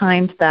that's the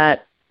kind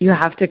that you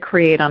have to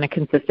create on a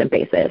consistent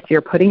basis.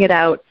 You're putting it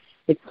out.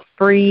 It's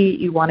free.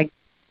 You want to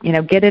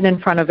get it in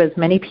front of as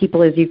many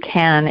people as you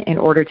can in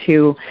order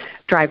to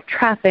drive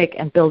traffic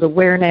and build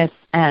awareness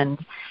and,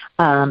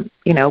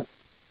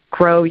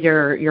 grow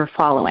your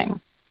following.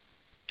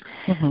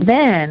 Mm-hmm.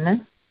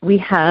 Then we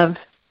have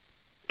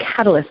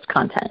catalyst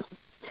content.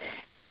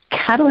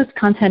 Catalyst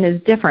content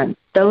is different.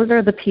 Those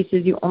are the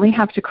pieces you only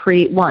have to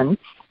create once,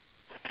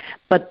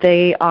 but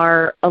they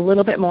are a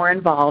little bit more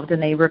involved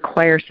and they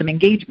require some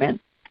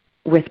engagement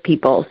with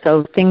people.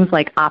 So things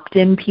like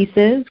opt-in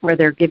pieces where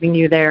they're giving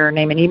you their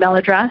name and email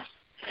address,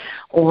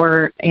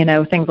 or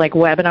things like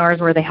webinars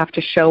where they have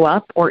to show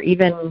up, or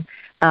even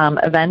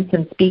events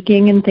and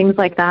speaking and things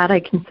like that.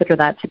 I consider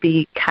that to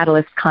be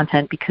catalyst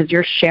content, because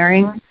you're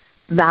sharing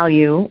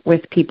value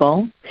with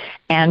people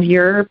and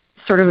you're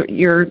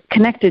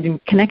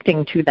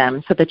connecting to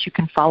them so that you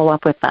can follow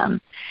up with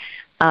them.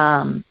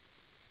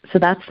 So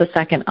that's the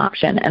second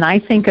option. And I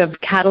think of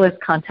catalyst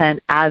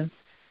content as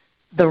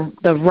the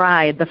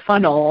ride, the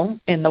funnel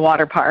in the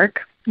water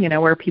park,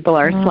 where people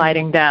are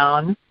sliding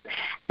down.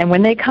 And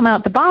when they come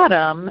out the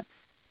bottom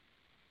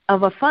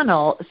of a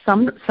funnel,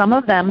 some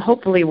of them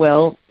hopefully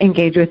will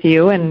engage with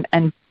you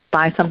and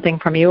buy something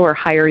from you or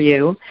hire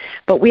you.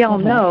 But we all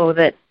know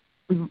that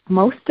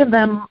most of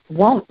them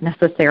won't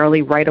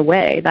necessarily right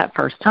away that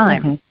first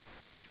time.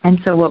 Mm-hmm. And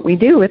so what we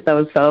do with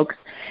those folks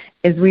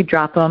is we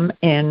drop them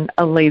in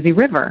a lazy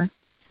river.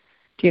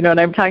 Do you know what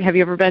I'm talking? Have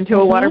you ever been to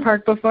a water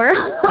park before?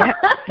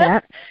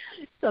 Yeah.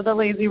 So the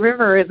lazy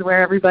river is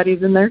where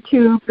everybody's in their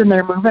tubes and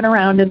they're moving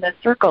around in this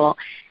circle.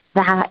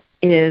 That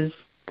is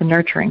the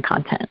nurturing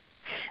content.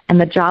 And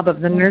the job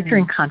of the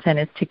nurturing content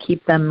is to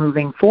keep them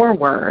moving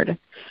forward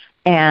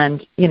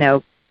and,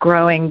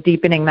 growing,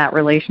 deepening that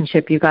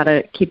relationship. You've got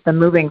to keep them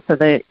moving so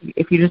that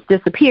if you just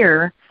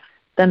disappear,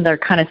 then they're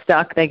kind of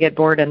stuck, they get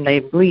bored, and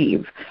they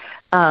leave.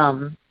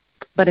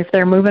 But if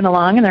they're moving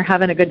along and they're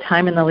having a good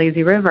time in the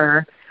lazy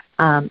river,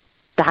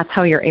 that's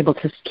how you're able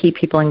to keep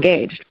people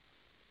engaged.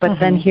 But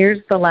then here's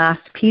the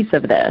last piece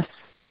of this,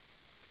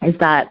 is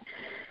that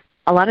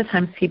a lot of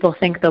times people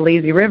think the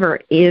lazy river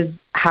is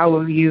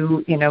how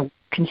you,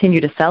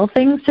 continue to sell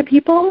things to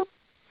people,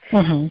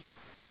 and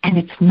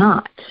it's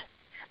not.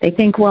 They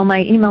think, well,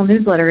 my email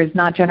newsletter is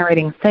not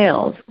generating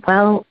sales.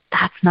 Well,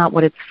 that's not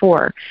what it's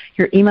for.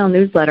 Your email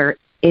newsletter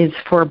is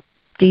for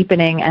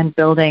deepening and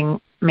building,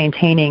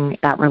 maintaining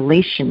that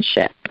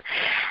relationship.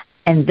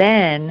 And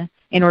then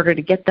in order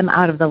to get them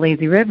out of the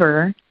lazy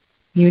river,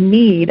 you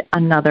need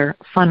another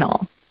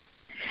funnel.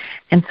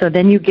 And so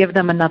then you give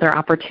them another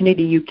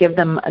opportunity. You give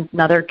them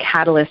another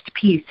catalyst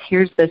piece.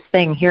 Here's this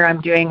thing. Here I'm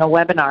doing a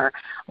webinar,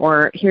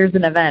 or here's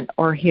an event,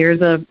 or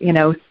here's a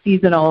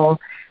seasonal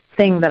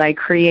thing that I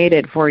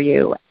created for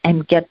you,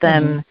 and get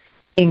them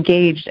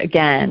engaged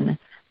again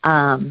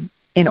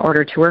in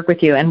order to work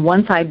with you. And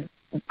once I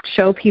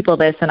show people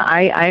this, and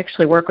I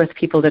actually work with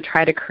people to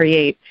try to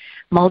create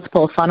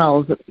multiple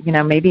funnels,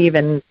 maybe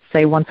even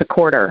say once a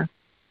quarter,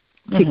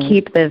 to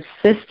keep this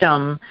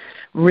system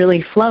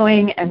really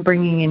flowing and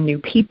bringing in new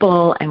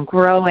people and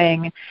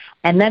growing.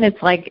 And then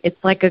it's like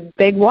a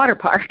big water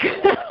park.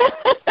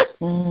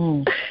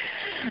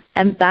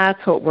 And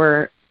that's what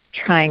we're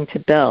trying to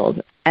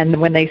build.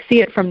 And when they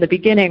see it from the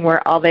beginning,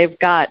 where all they've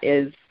got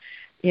is,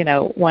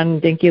 one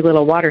dinky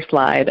little water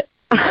slide,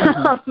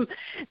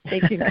 they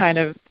can kind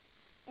of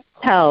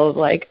tell,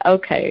 like,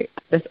 okay,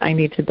 I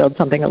need to build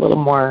something a little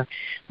more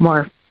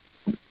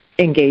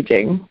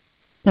engaging.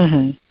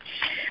 Mm-hmm.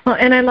 Well,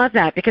 and I love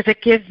that because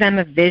it gives them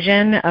a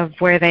vision of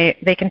where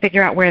they can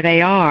figure out where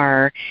they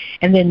are,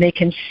 and then they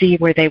can see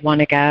where they want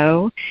to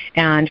go.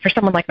 And for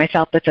someone like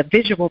myself that's a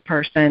visual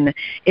person,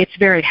 it's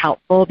very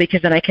helpful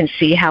because then I can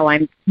see how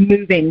I'm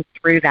moving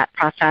through that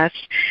process.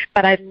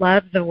 But I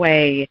love the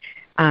way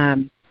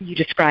you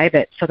describe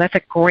it. So that's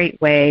a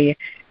great way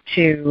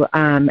to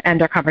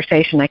end our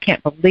conversation. I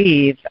can't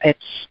believe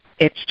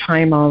it's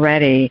time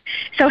already.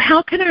 So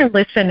how can our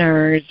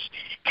listeners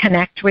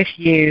connect with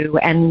you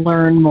and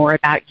learn more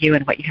about you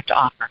and what you have to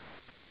offer?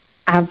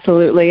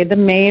 Absolutely. The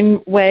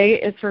main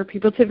way is for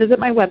people to visit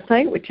my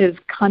website, which is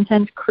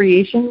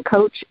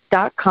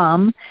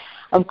contentcreationcoach.com.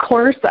 Of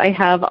course, I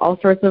have all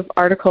sorts of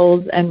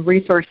articles and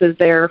resources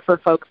there for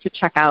folks to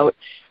check out.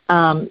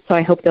 So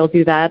I hope they'll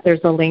do that.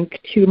 There's a link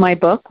to my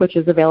book, which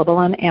is available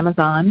on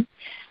Amazon.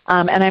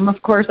 And I'm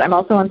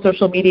also on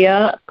social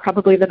media.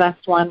 Probably the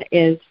best one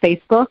is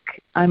Facebook.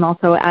 I'm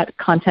also at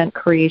Content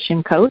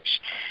Creation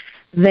Coach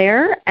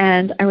there,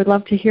 and I would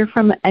love to hear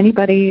from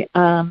anybody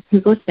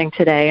who's listening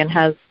today and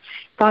has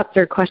thoughts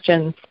or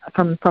questions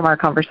from our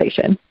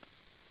conversation.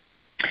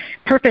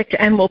 Perfect,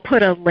 and we'll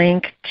put a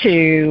link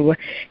to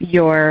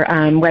your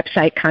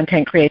website,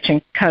 Content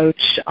Creation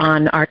Coach,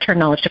 on our Turn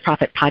Knowledge to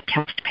Profit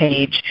podcast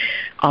page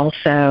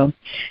also.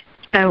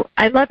 So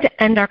I'd love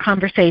to end our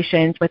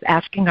conversations with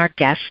asking our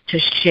guests to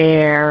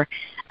share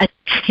a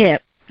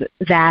tip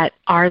that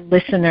our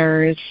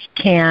listeners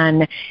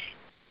can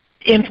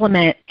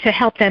implement to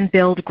help them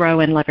build,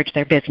 grow, and leverage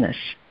their business.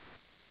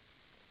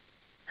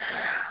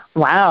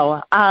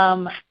 Wow.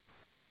 I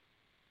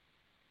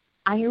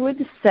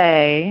would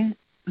say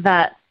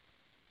that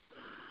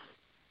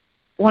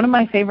one of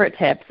my favorite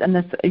tips, and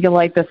this you'll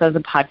like this as a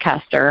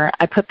podcaster,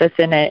 I put this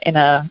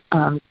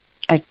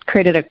I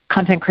created a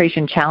content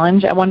creation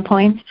challenge at one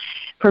point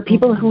for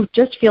people who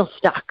just feel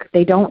stuck.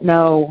 They don't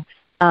know.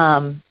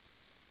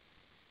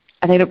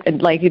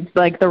 It's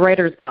like the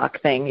writer's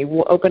block thing.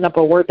 You open up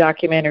a Word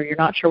document or you're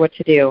not sure what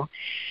to do.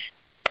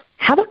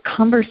 Have a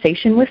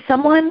conversation with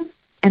someone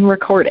and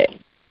record it.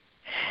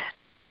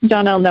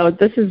 Jonelle knows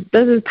this is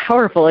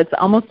powerful. It's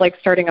almost like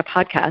starting a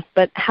podcast,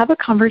 but have a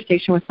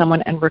conversation with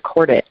someone and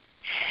record it.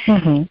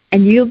 Mm-hmm.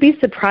 And you'll be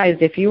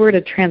surprised if you were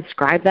to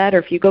transcribe that, or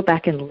if you go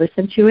back and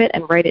listen to it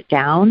and write it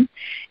down.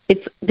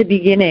 It's the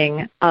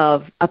beginning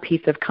of a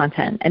piece of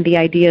content and the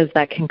ideas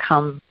that can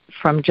come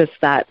from just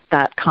that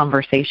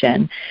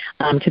conversation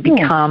to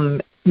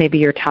become maybe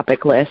your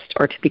topic list,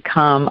 or to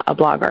become a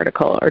blog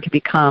article, or to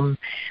become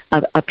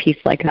a piece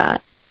like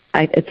that.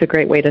 It's a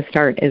great way to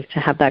start, is to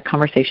have that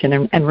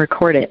conversation and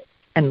record it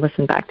and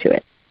listen back to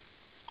it.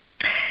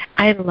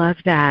 I love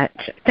that.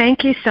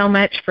 Thank you so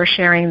much for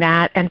sharing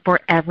that and for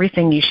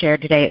everything you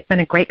shared today. It's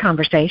been a great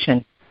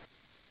conversation.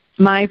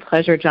 My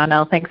pleasure,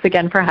 Jonelle. Thanks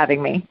again for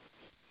having me.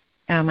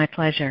 Oh, my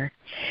pleasure.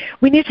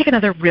 We need to take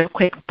another real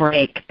quick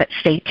break, but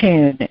stay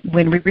tuned.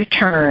 When we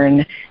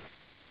return,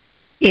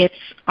 it's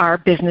our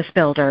business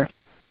builder.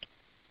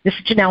 This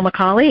is Janelle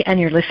McCauley, and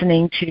you're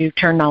listening to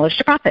Turn Knowledge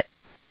to Profit.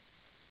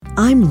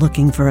 I'm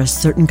looking for a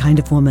certain kind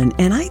of woman,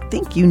 and I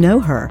think you know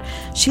her.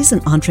 She's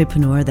an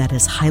entrepreneur that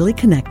is highly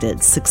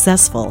connected,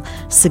 successful,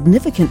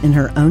 significant in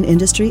her own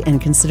industry,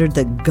 and considered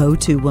the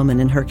go-to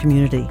woman in her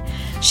community.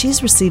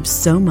 She's received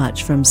so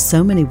much from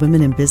so many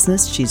women in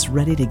business, she's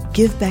ready to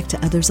give back to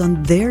others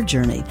on their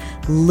journey,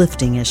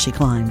 lifting as she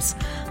climbs.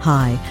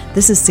 Hi,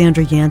 this is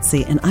Sandra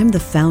Yancey, and I'm the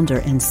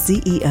founder and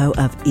CEO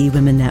of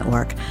eWomen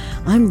Network.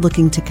 I'm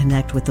looking to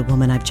connect with the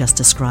woman I've just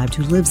described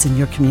who lives in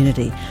your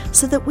community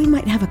so that we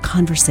might have a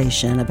conversation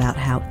about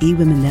how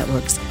eWomen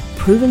Network's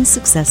proven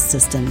success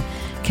system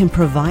can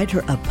provide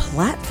her a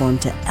platform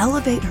to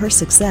elevate her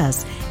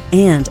success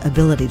and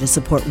ability to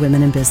support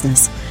women in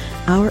business.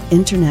 Our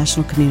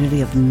international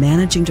community of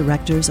managing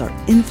directors are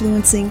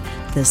influencing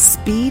the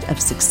speed of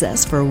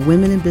success for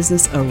women in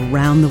business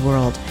around the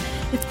world.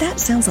 If that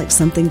sounds like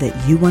something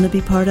that you want to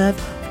be part of,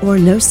 or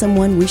know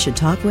someone we should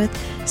talk with,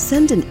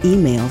 send an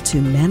email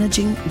to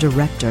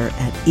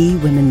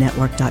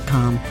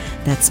managingdirector@ewomennetwork.com.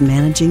 That's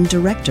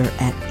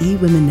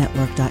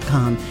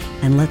managingdirector@ewomennetwork.com,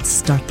 and let's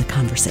start the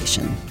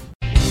conversation.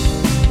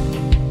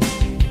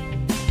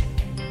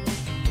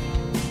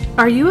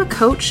 Are you a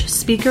coach,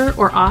 speaker,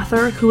 or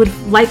author who would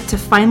like to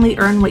finally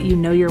earn what you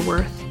know you're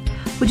worth?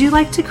 Would you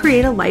like to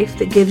create a life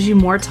that gives you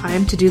more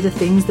time to do the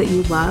things that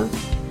you love?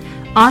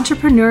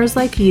 Entrepreneurs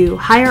like you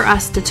hire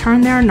us to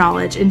turn their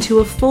knowledge into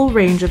a full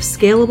range of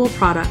scalable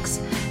products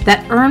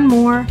that earn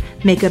more,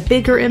 make a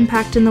bigger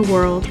impact in the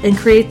world, and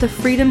create the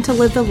freedom to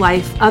live the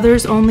life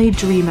others only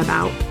dream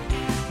about.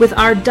 With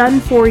our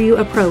done-for-you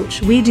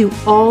approach, we do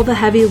all the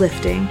heavy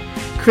lifting,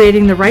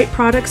 creating the right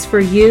products for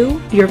you,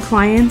 your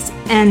clients,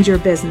 and your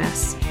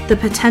business. The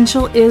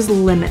potential is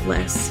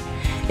limitless.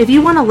 If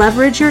you want to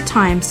leverage your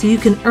time so you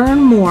can earn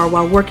more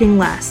while working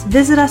less,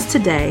 visit us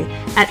today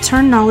at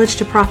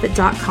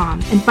turnknowledgetoprofit.com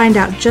and find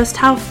out just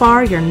how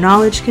far your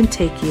knowledge can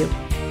take you.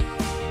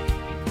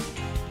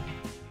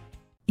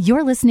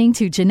 You're listening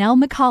to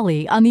Janelle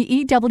McCauley on the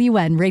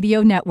EWN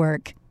Radio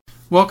Network.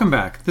 Welcome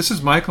back. This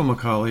is Michael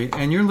McCauley,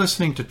 and you're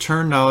listening to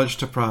Turn Knowledge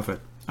to Profit.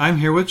 I'm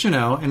here with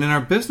Janelle, and in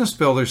our Business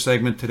Builder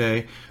segment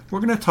today, we're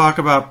going to talk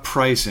about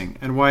pricing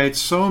and why it's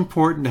so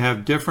important to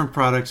have different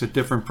products at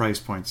different price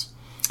points.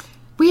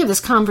 We have this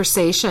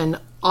conversation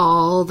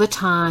all the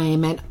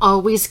time and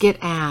always get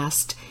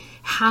asked,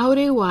 how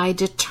do I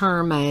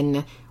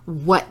determine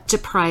what to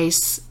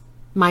price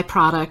my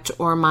product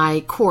or my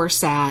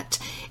course at?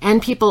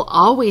 And people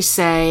always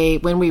say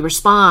when we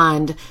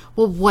respond,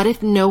 well, what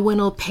if no one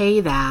will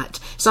pay that?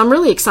 So I'm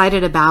really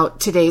excited about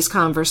today's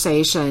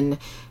conversation.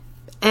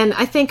 And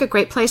I think a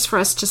great place for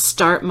us to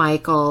start,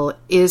 Michael,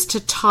 is to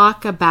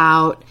talk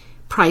about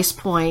price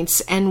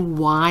points and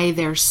why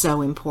they're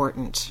so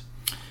important.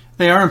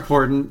 They are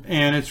important,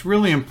 and it's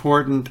really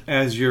important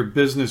as your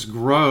business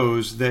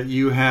grows that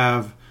you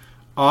have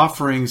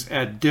offerings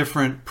at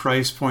different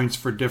price points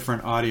for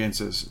different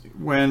audiences.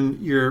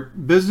 When your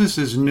business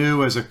is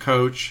new as a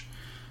coach,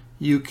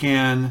 you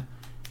can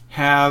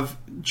have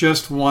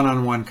just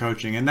one-on-one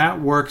coaching, and that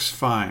works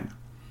fine.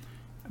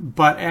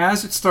 But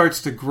as it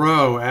starts to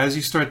grow, as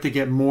you start to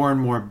get more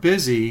and more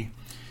busy,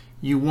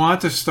 you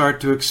want to start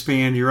to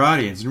expand your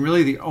audience. And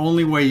really the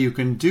only way you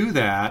can do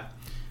that,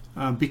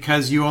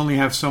 because you only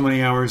have so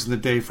many hours in the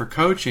day for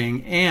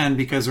coaching, and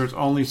because there's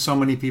only so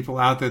many people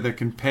out there that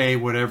can pay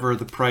whatever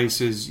the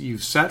price is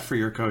you've set for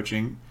your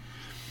coaching,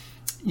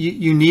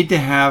 you need to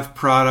have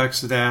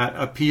products that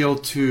appeal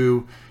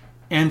to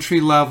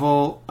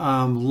entry-level,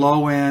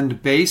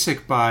 low-end,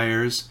 basic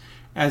buyers,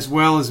 as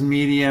well as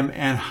medium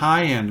and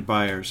high-end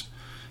buyers.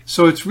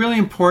 So it's really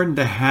important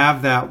to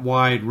have that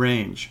wide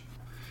range.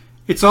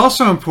 It's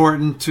also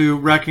important to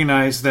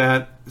recognize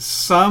that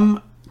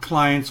some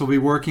clients will be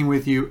working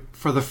with you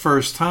for the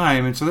first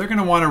time, and so they're going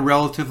to want a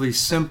relatively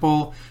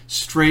simple,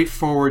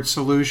 straightforward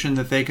solution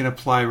that they can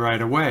apply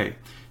right away.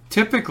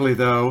 Typically,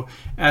 though,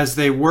 as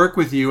they work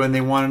with you and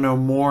they want to know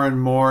more and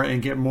more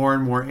and get more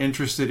and more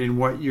interested in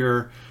what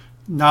your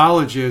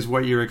knowledge is,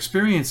 what your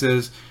experience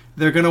is,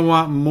 they're going to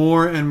want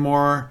more and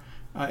more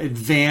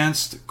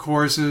advanced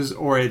courses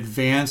or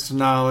advanced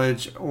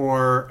knowledge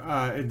or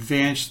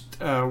advanced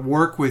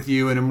work with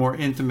you in a more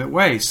intimate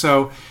way.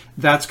 So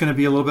that's going to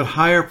be a little bit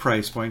higher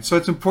price point. So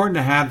it's important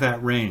to have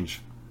that range.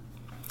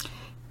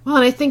 Well,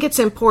 and I think it's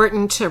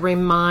important to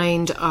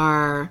remind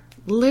our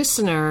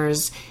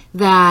listeners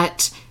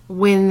that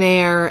when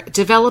they're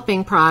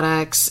developing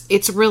products,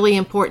 it's really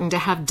important to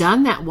have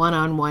done that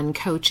one-on-one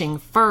coaching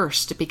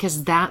first,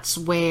 because that's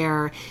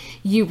where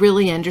you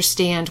really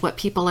understand what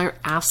people are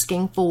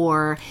asking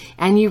for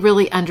and you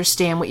really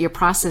understand what your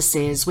process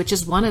is, which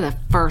is one of the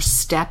first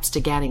steps to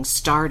getting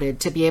started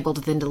to be able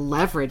to then to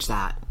leverage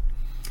that.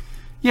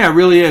 Yeah, it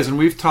really is. And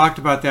we've talked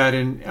about that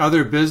in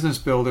other business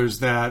builders,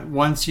 that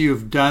once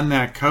you've done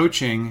that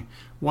coaching,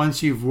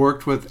 once you've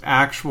worked with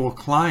actual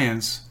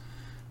clients,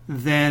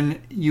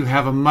 then you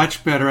have a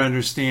much better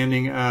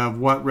understanding of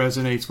what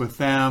resonates with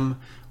them,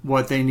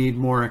 what they need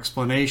more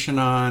explanation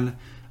on,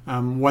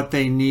 what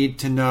they need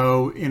to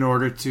know in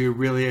order to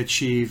really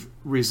achieve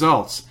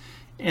results.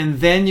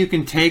 And then you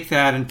can take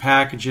that and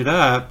package it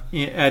up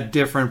at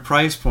different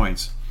price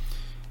points.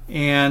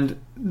 And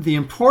the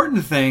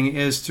important thing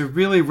is to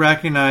really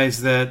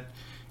recognize that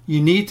you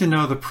need to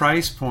know the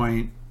price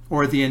point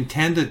or the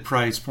intended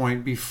price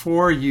point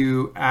before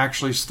you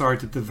actually start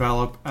to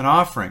develop an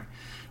offering.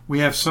 We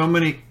have so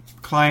many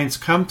clients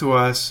come to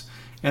us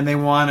and they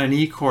want an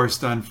e-course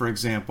done, for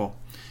example.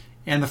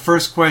 And the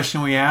first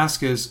question we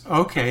ask is,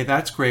 okay,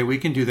 that's great, we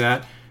can do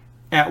that.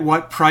 At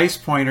what price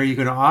point are you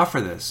going to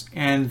offer this?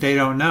 And they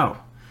don't know.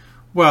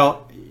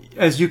 Well,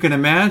 as you can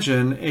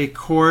imagine, a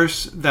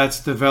course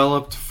that's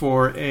developed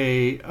for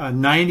a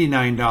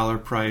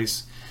 $99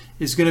 price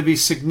is going to be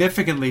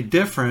significantly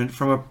different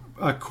from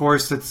a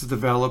course that's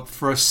developed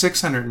for a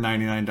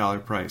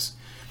 $699 price.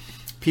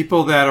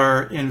 People that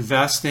are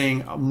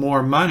investing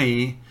more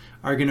money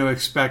are going to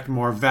expect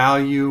more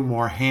value,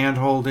 more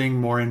hand-holding,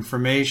 more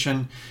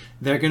information.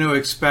 They're going to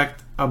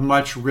expect a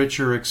much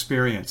richer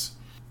experience.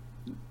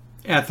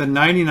 At the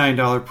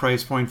 $99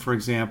 price point, for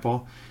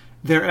example,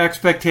 their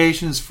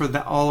expectations for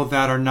all of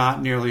that are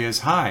not nearly as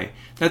high.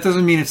 That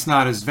doesn't mean it's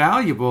not as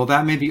valuable.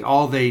 That may be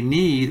all they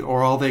need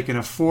or all they can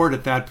afford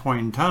at that point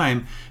in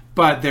time,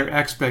 but their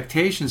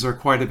expectations are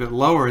quite a bit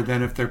lower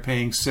than if they're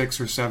paying $600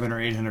 or $700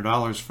 or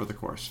 $800 for the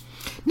course.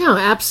 No,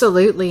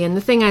 absolutely. And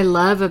the thing I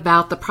love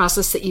about the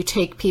process that you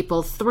take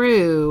people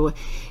through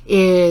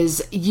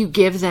is you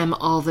give them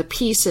all the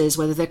pieces,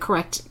 whether they're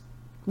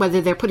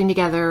putting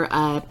together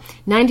a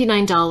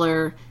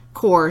 $99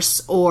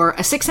 course or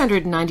a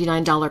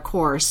 $699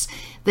 course.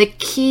 The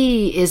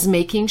key is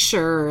making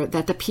sure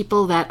that the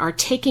people that are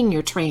taking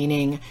your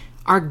training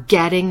are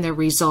getting the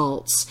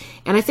results.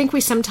 And I think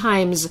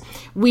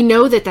we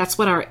know that that's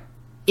what our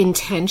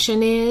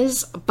intention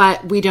is,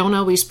 but we don't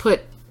always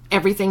put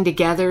everything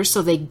together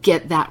so they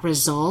get that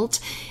result.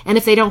 And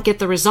if they don't get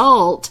the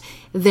result,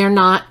 they're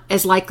not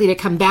as likely to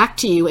come back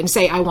to you and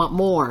say, I want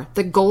more.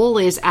 The goal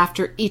is,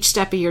 after each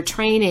step of your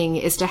training,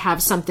 is to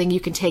have something you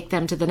can take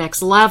them to the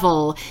next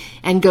level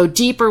and go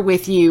deeper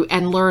with you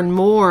and learn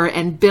more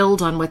and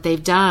build on what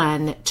they've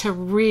done to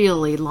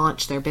really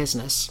launch their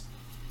business.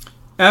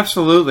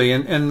 Absolutely.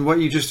 And what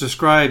you just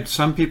described,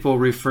 some people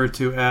refer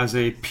to as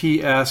a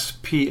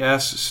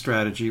PSPS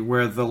strategy,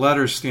 where the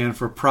letters stand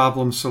for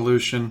problem,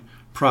 solution,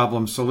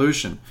 problem,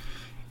 solution.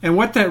 And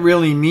what that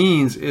really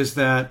means is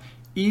that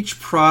each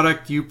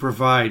product you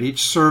provide,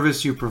 each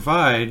service you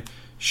provide,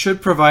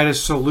 should provide a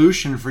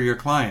solution for your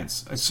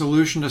clients, a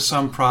solution to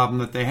some problem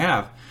that they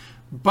have.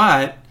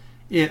 But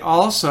it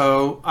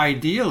also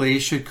ideally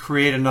should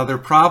create another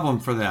problem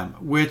for them,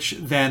 which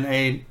then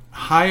a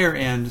higher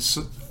end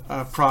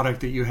product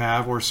that you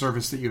have or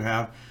service that you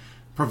have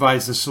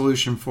provides the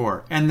solution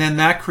for. And then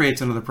that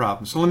creates another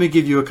problem. So let me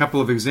give you a couple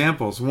of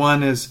examples.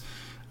 One is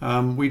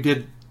we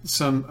did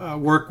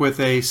some work with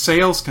a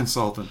sales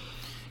consultant,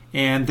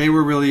 and they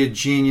were really a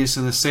genius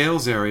in the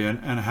sales area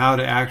and how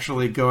to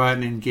actually go out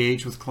and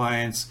engage with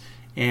clients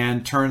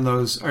and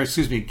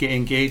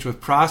engage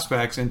with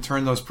prospects and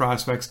turn those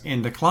prospects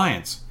into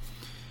clients.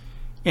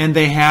 And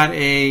they had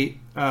a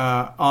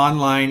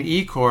online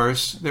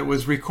e-course that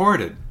was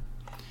recorded,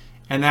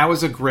 and that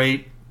was a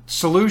great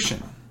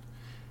solution.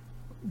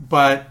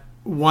 But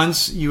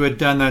once you had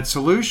done that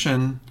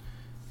solution,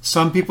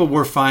 some people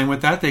were fine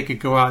with that. They could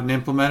go out and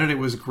implement it. It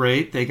was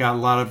great. They got a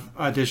lot of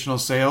additional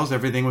sales.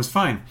 Everything was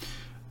fine.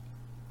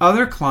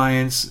 Other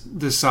clients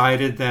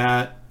decided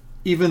that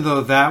even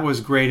though that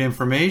was great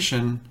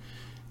information,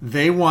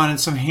 they wanted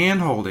some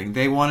hand-holding.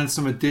 They wanted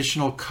some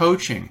additional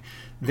coaching.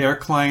 Their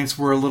clients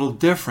were a little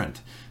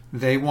different.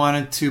 They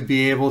wanted to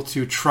be able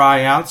to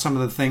try out some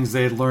of the things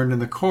they had learned in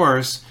the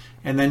course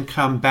and then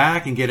come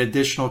back and get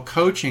additional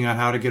coaching on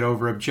how to get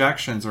over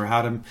objections or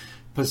how to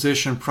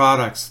position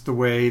products the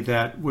way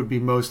that would be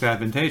most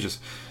advantageous.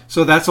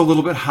 So that's a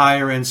little bit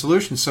higher end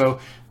solution. So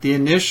the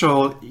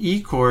initial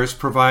e-course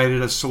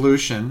provided a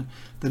solution.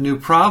 The new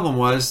problem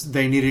was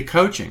they needed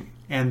coaching,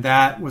 and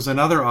that was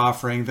another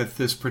offering that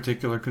this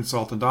particular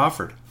consultant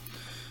offered.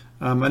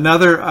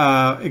 Another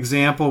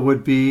example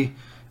would be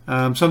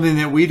something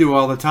that we do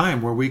all the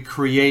time, where we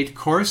create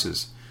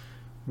courses.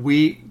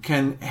 We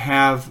can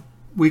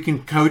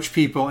coach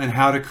people in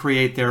how to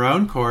create their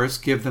own course,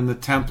 give them the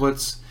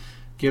templates,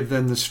 give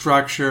them the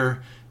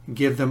structure,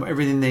 give them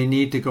everything they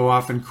need to go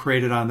off and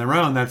create it on their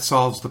own. That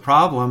solves the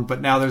problem. But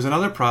now there's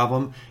another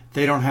problem.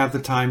 They don't have the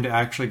time to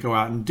actually go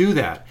out and do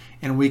that.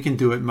 And we can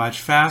do it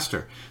much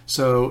faster.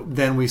 So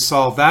then we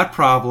solve that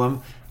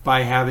problem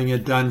by having a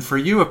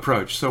done-for-you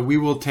approach. So we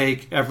will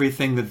take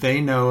everything that they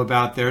know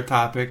about their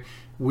topic.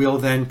 We'll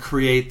then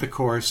create the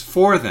course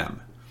for them.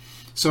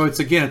 So it's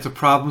a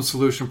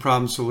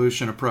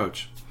problem-solution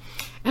approach.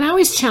 And I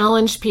always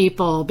challenge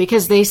people,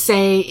 because they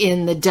say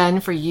in the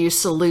done-for-you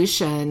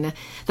solution,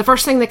 the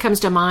first thing that comes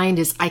to mind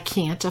is, I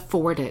can't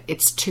afford it.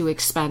 It's too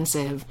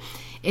expensive.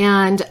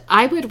 And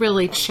I would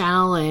really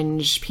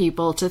challenge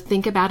people to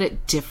think about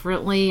it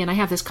differently. And I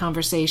have this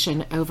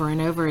conversation over and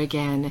over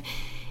again,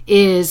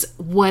 is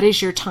what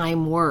is your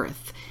time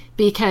worth?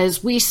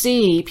 Because we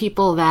see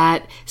people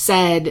that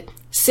said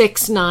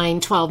 6, 9,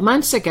 12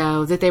 months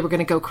ago that they were going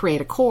to go create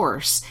a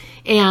course.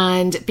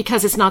 And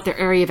because it's not their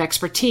area of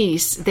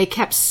expertise, they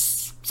kept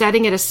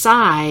setting it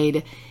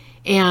aside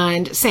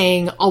and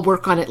saying, I'll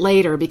work on it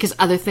later because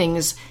other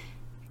things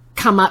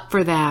come up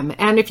for them.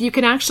 And if you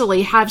can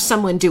actually have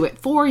someone do it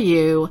for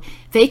you,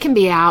 they can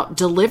be out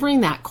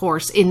delivering that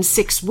course in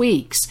 6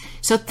 weeks.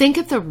 So think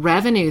of the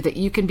revenue that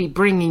you can be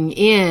bringing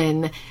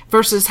in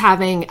versus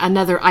having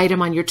another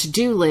item on your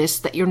to-do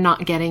list that you're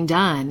not getting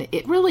done.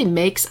 It really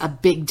makes a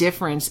big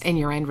difference in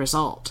your end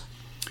result.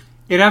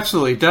 It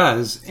absolutely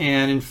does.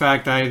 And in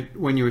fact,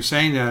 when you were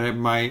saying that,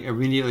 I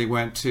immediately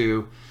went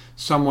to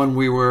someone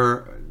we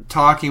were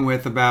talking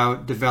with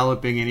about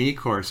developing an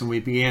e-course, and we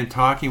began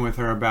talking with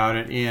her about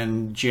it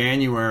in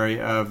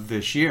January of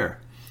this year.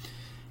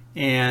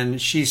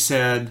 And she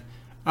said,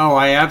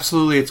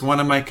 it's one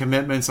of my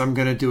commitments. I'm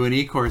going to do an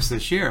e-course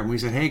this year. And we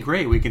said, hey,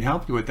 great, we can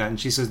help you with that. And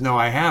she says, no,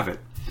 I have it.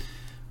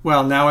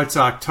 Well, now it's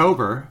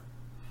October,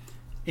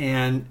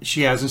 and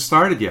she hasn't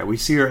started yet. We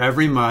see her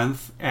every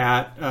month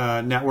at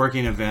a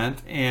networking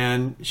event,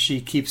 and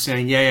she keeps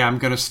saying, yeah, I'm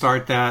going to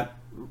start that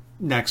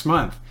next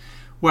month.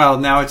 Well,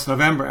 now it's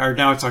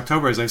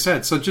October, as I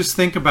said. So just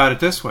think about it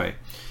this way.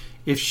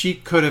 If she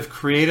could have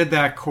created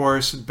that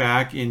course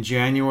back in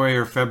January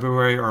or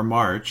February or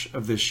March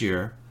of this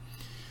year,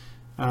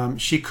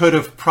 she could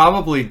have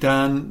probably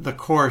done the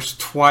course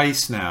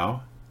twice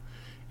now.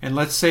 And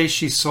let's say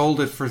she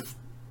sold it for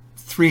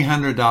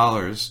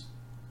 $300.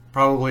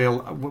 Probably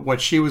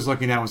what she was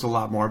looking at was a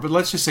lot more, but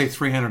let's just say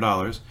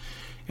 $300.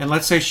 And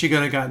let's say she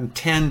could have gotten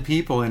 10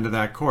 people into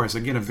that course.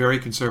 Again, a very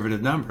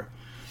conservative number.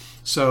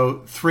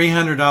 So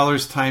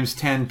 $300 times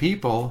 10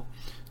 people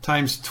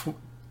times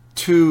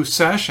 2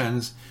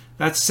 sessions,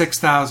 that's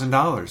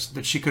 $6,000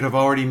 that she could have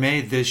already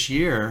made this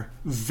year,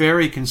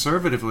 very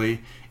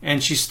conservatively,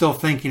 and she's still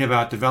thinking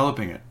about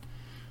developing it.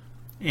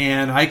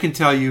 And I can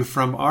tell you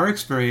from our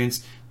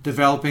experience,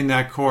 developing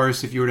that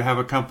course, if you were to have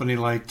a company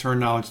like Turn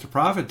Knowledge to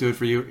Profit do it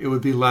for you, it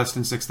would be less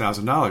than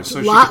 $6,000. So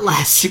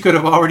less. She could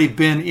have already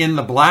been in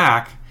the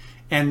black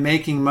and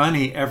making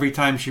money every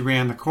time she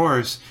ran the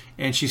course,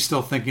 and she's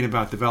still thinking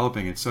about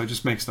developing it. So it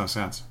just makes no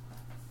sense.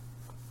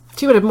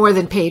 She would have more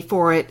than paid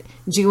for it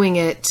doing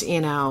it,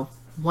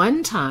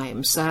 one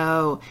time.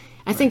 So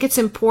I think it's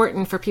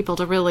important for people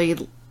to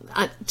really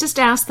just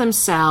ask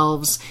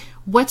themselves,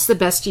 what's the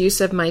best use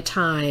of my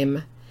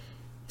time?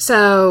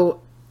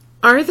 So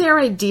are there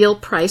ideal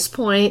price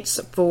points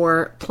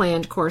for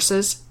planned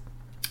courses?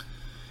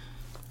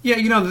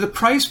 Yeah, the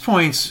price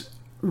points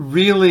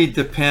really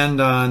depend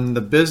on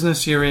the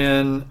business you're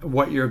in,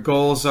 what your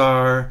goals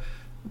are,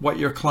 what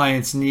your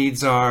clients'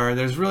 needs are.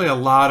 There's really a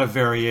lot of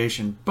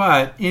variation.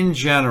 But in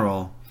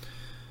general,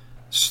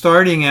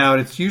 starting out,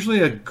 it's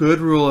usually a good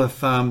rule of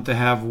thumb to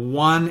have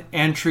one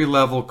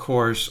entry-level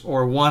course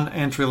or one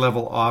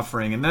entry-level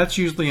offering, and that's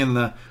usually in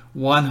the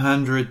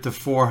 $100 to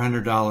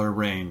 $400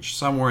 range,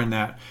 somewhere in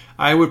that.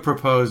 I would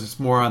propose it's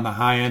more on the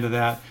high end of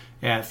that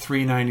at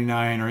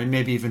 $399 or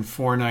maybe even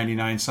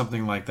 $499,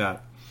 something like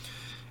that.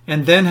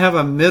 And then have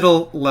a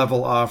middle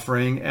level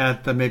offering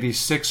at the maybe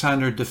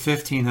 $600 to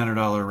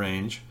 $1,500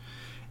 range.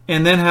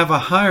 And then have a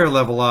higher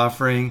level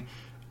offering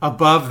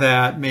above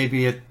that,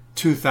 maybe at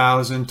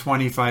 $2,000,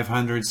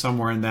 $2,500,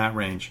 somewhere in that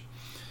range.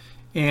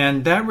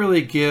 And that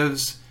really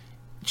gives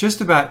just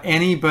about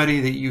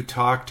anybody that you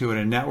talk to at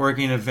a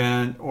networking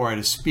event or at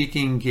a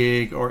speaking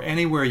gig or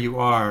anywhere you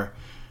are,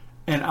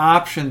 an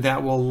option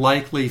that will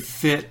likely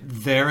fit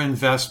their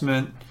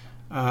investment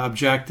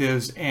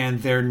objectives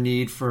and their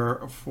need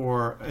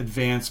for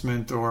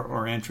advancement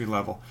or entry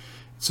level.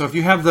 So if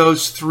you have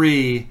those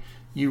three,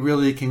 you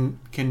really can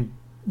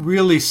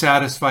really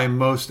satisfy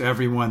most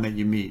everyone that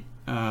you meet.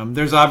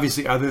 There's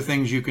obviously other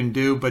things you can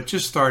do, but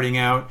just starting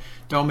out,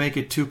 don't make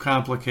it too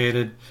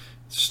complicated.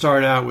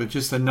 Start out with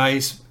just a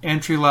nice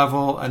entry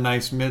level, a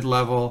nice mid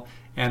level,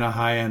 and a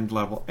high end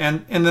level.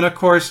 And then of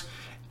course,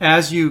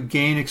 as you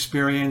gain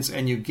experience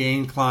and you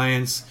gain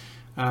clients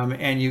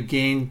and you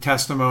gain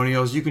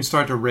testimonials, you can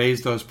start to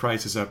raise those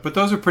prices up. But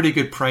those are pretty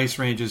good price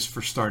ranges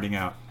for starting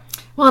out.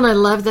 Well, and I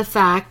love the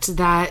fact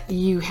that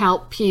you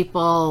help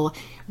people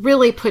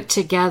really put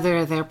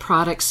together their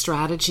product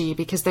strategy,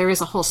 because there is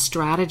a whole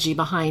strategy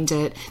behind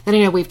it that I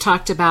know we've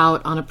talked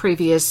about on a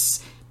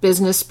previous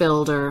Business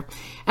Builder.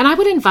 And I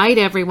would invite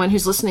everyone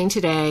who's listening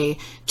today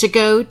to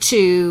go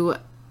to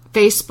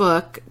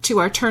Facebook, to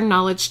our Turn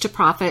Knowledge to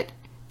Profit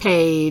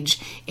page,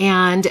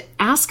 and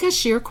ask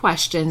us your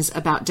questions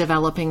about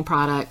developing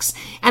products.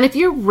 And if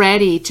you're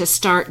ready to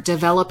start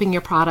developing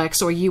your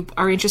products, or you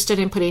are interested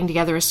in putting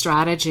together a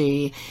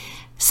strategy,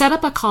 set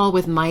up a call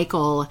with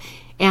Michael,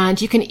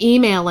 and you can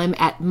email him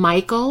at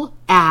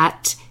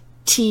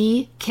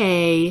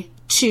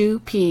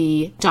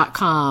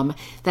michael@tk2p.com.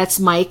 That's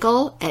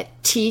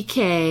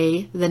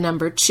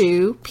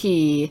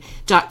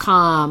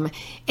michael@tk2p.com,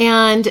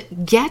 and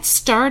get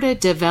started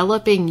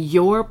developing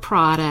your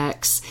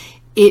products.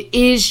 It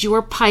is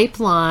your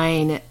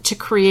pipeline to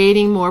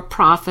creating more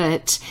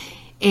profit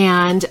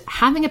and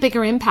having a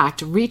bigger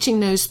impact, reaching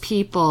those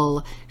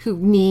people who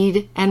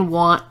need and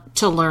want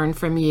to learn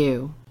from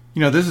you.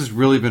 This has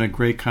really been a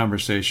great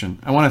conversation.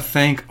 I want to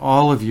thank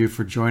all of you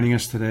for joining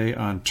us today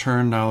on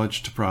Turn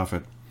Knowledge to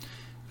Profit.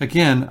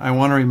 Again, I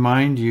want to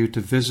remind you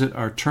to visit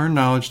our Turn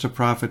Knowledge to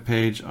Profit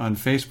page on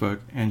Facebook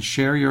and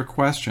share your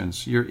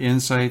questions, your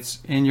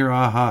insights, and your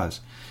ahas.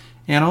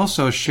 And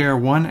also share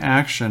one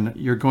action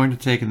you're going to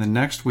take in the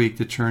next week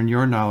to turn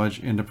your knowledge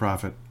into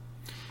profit.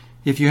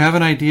 If you have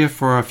an idea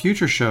for a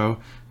future show,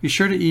 be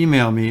sure to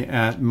email me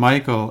at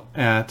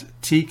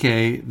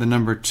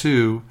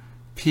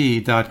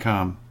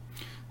michael@tk2p.com.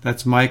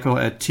 That's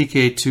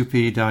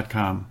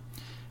michael@tk2p.com.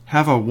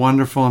 Have a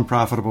wonderful and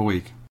profitable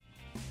week.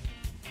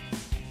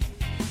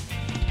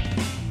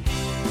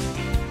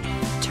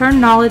 Turn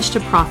Knowledge to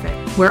Profit,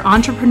 where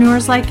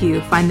entrepreneurs like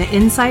you find the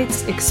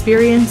insights,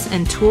 experience,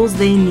 and tools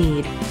they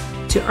need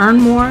to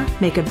earn more,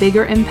 make a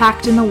bigger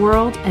impact in the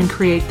world, and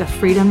create the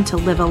freedom to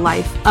live a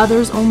life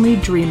others only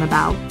dream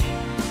about.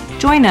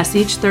 Join us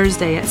each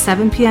Thursday at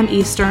 7 p.m.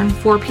 Eastern,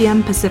 4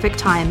 p.m. Pacific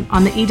Time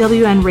on the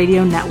EWN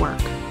Radio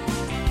Network.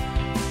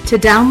 To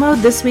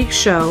download this week's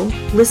show,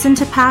 listen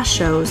to past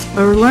shows,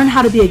 or learn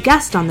how to be a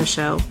guest on the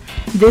show,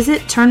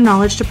 visit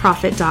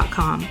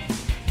turnknowledgetoprofit.com.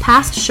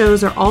 Past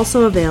shows are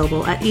also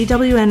available at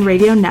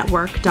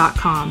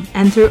ewnradionetwork.com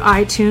and through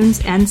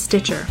iTunes and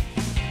Stitcher.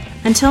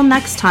 Until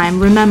next time,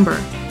 remember,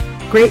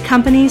 great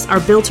companies are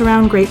built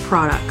around great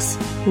products.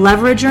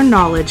 Leverage your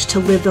knowledge to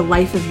live the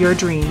life of your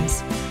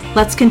dreams.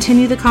 Let's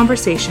continue the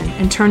conversation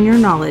and turn your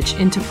knowledge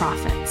into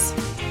profits.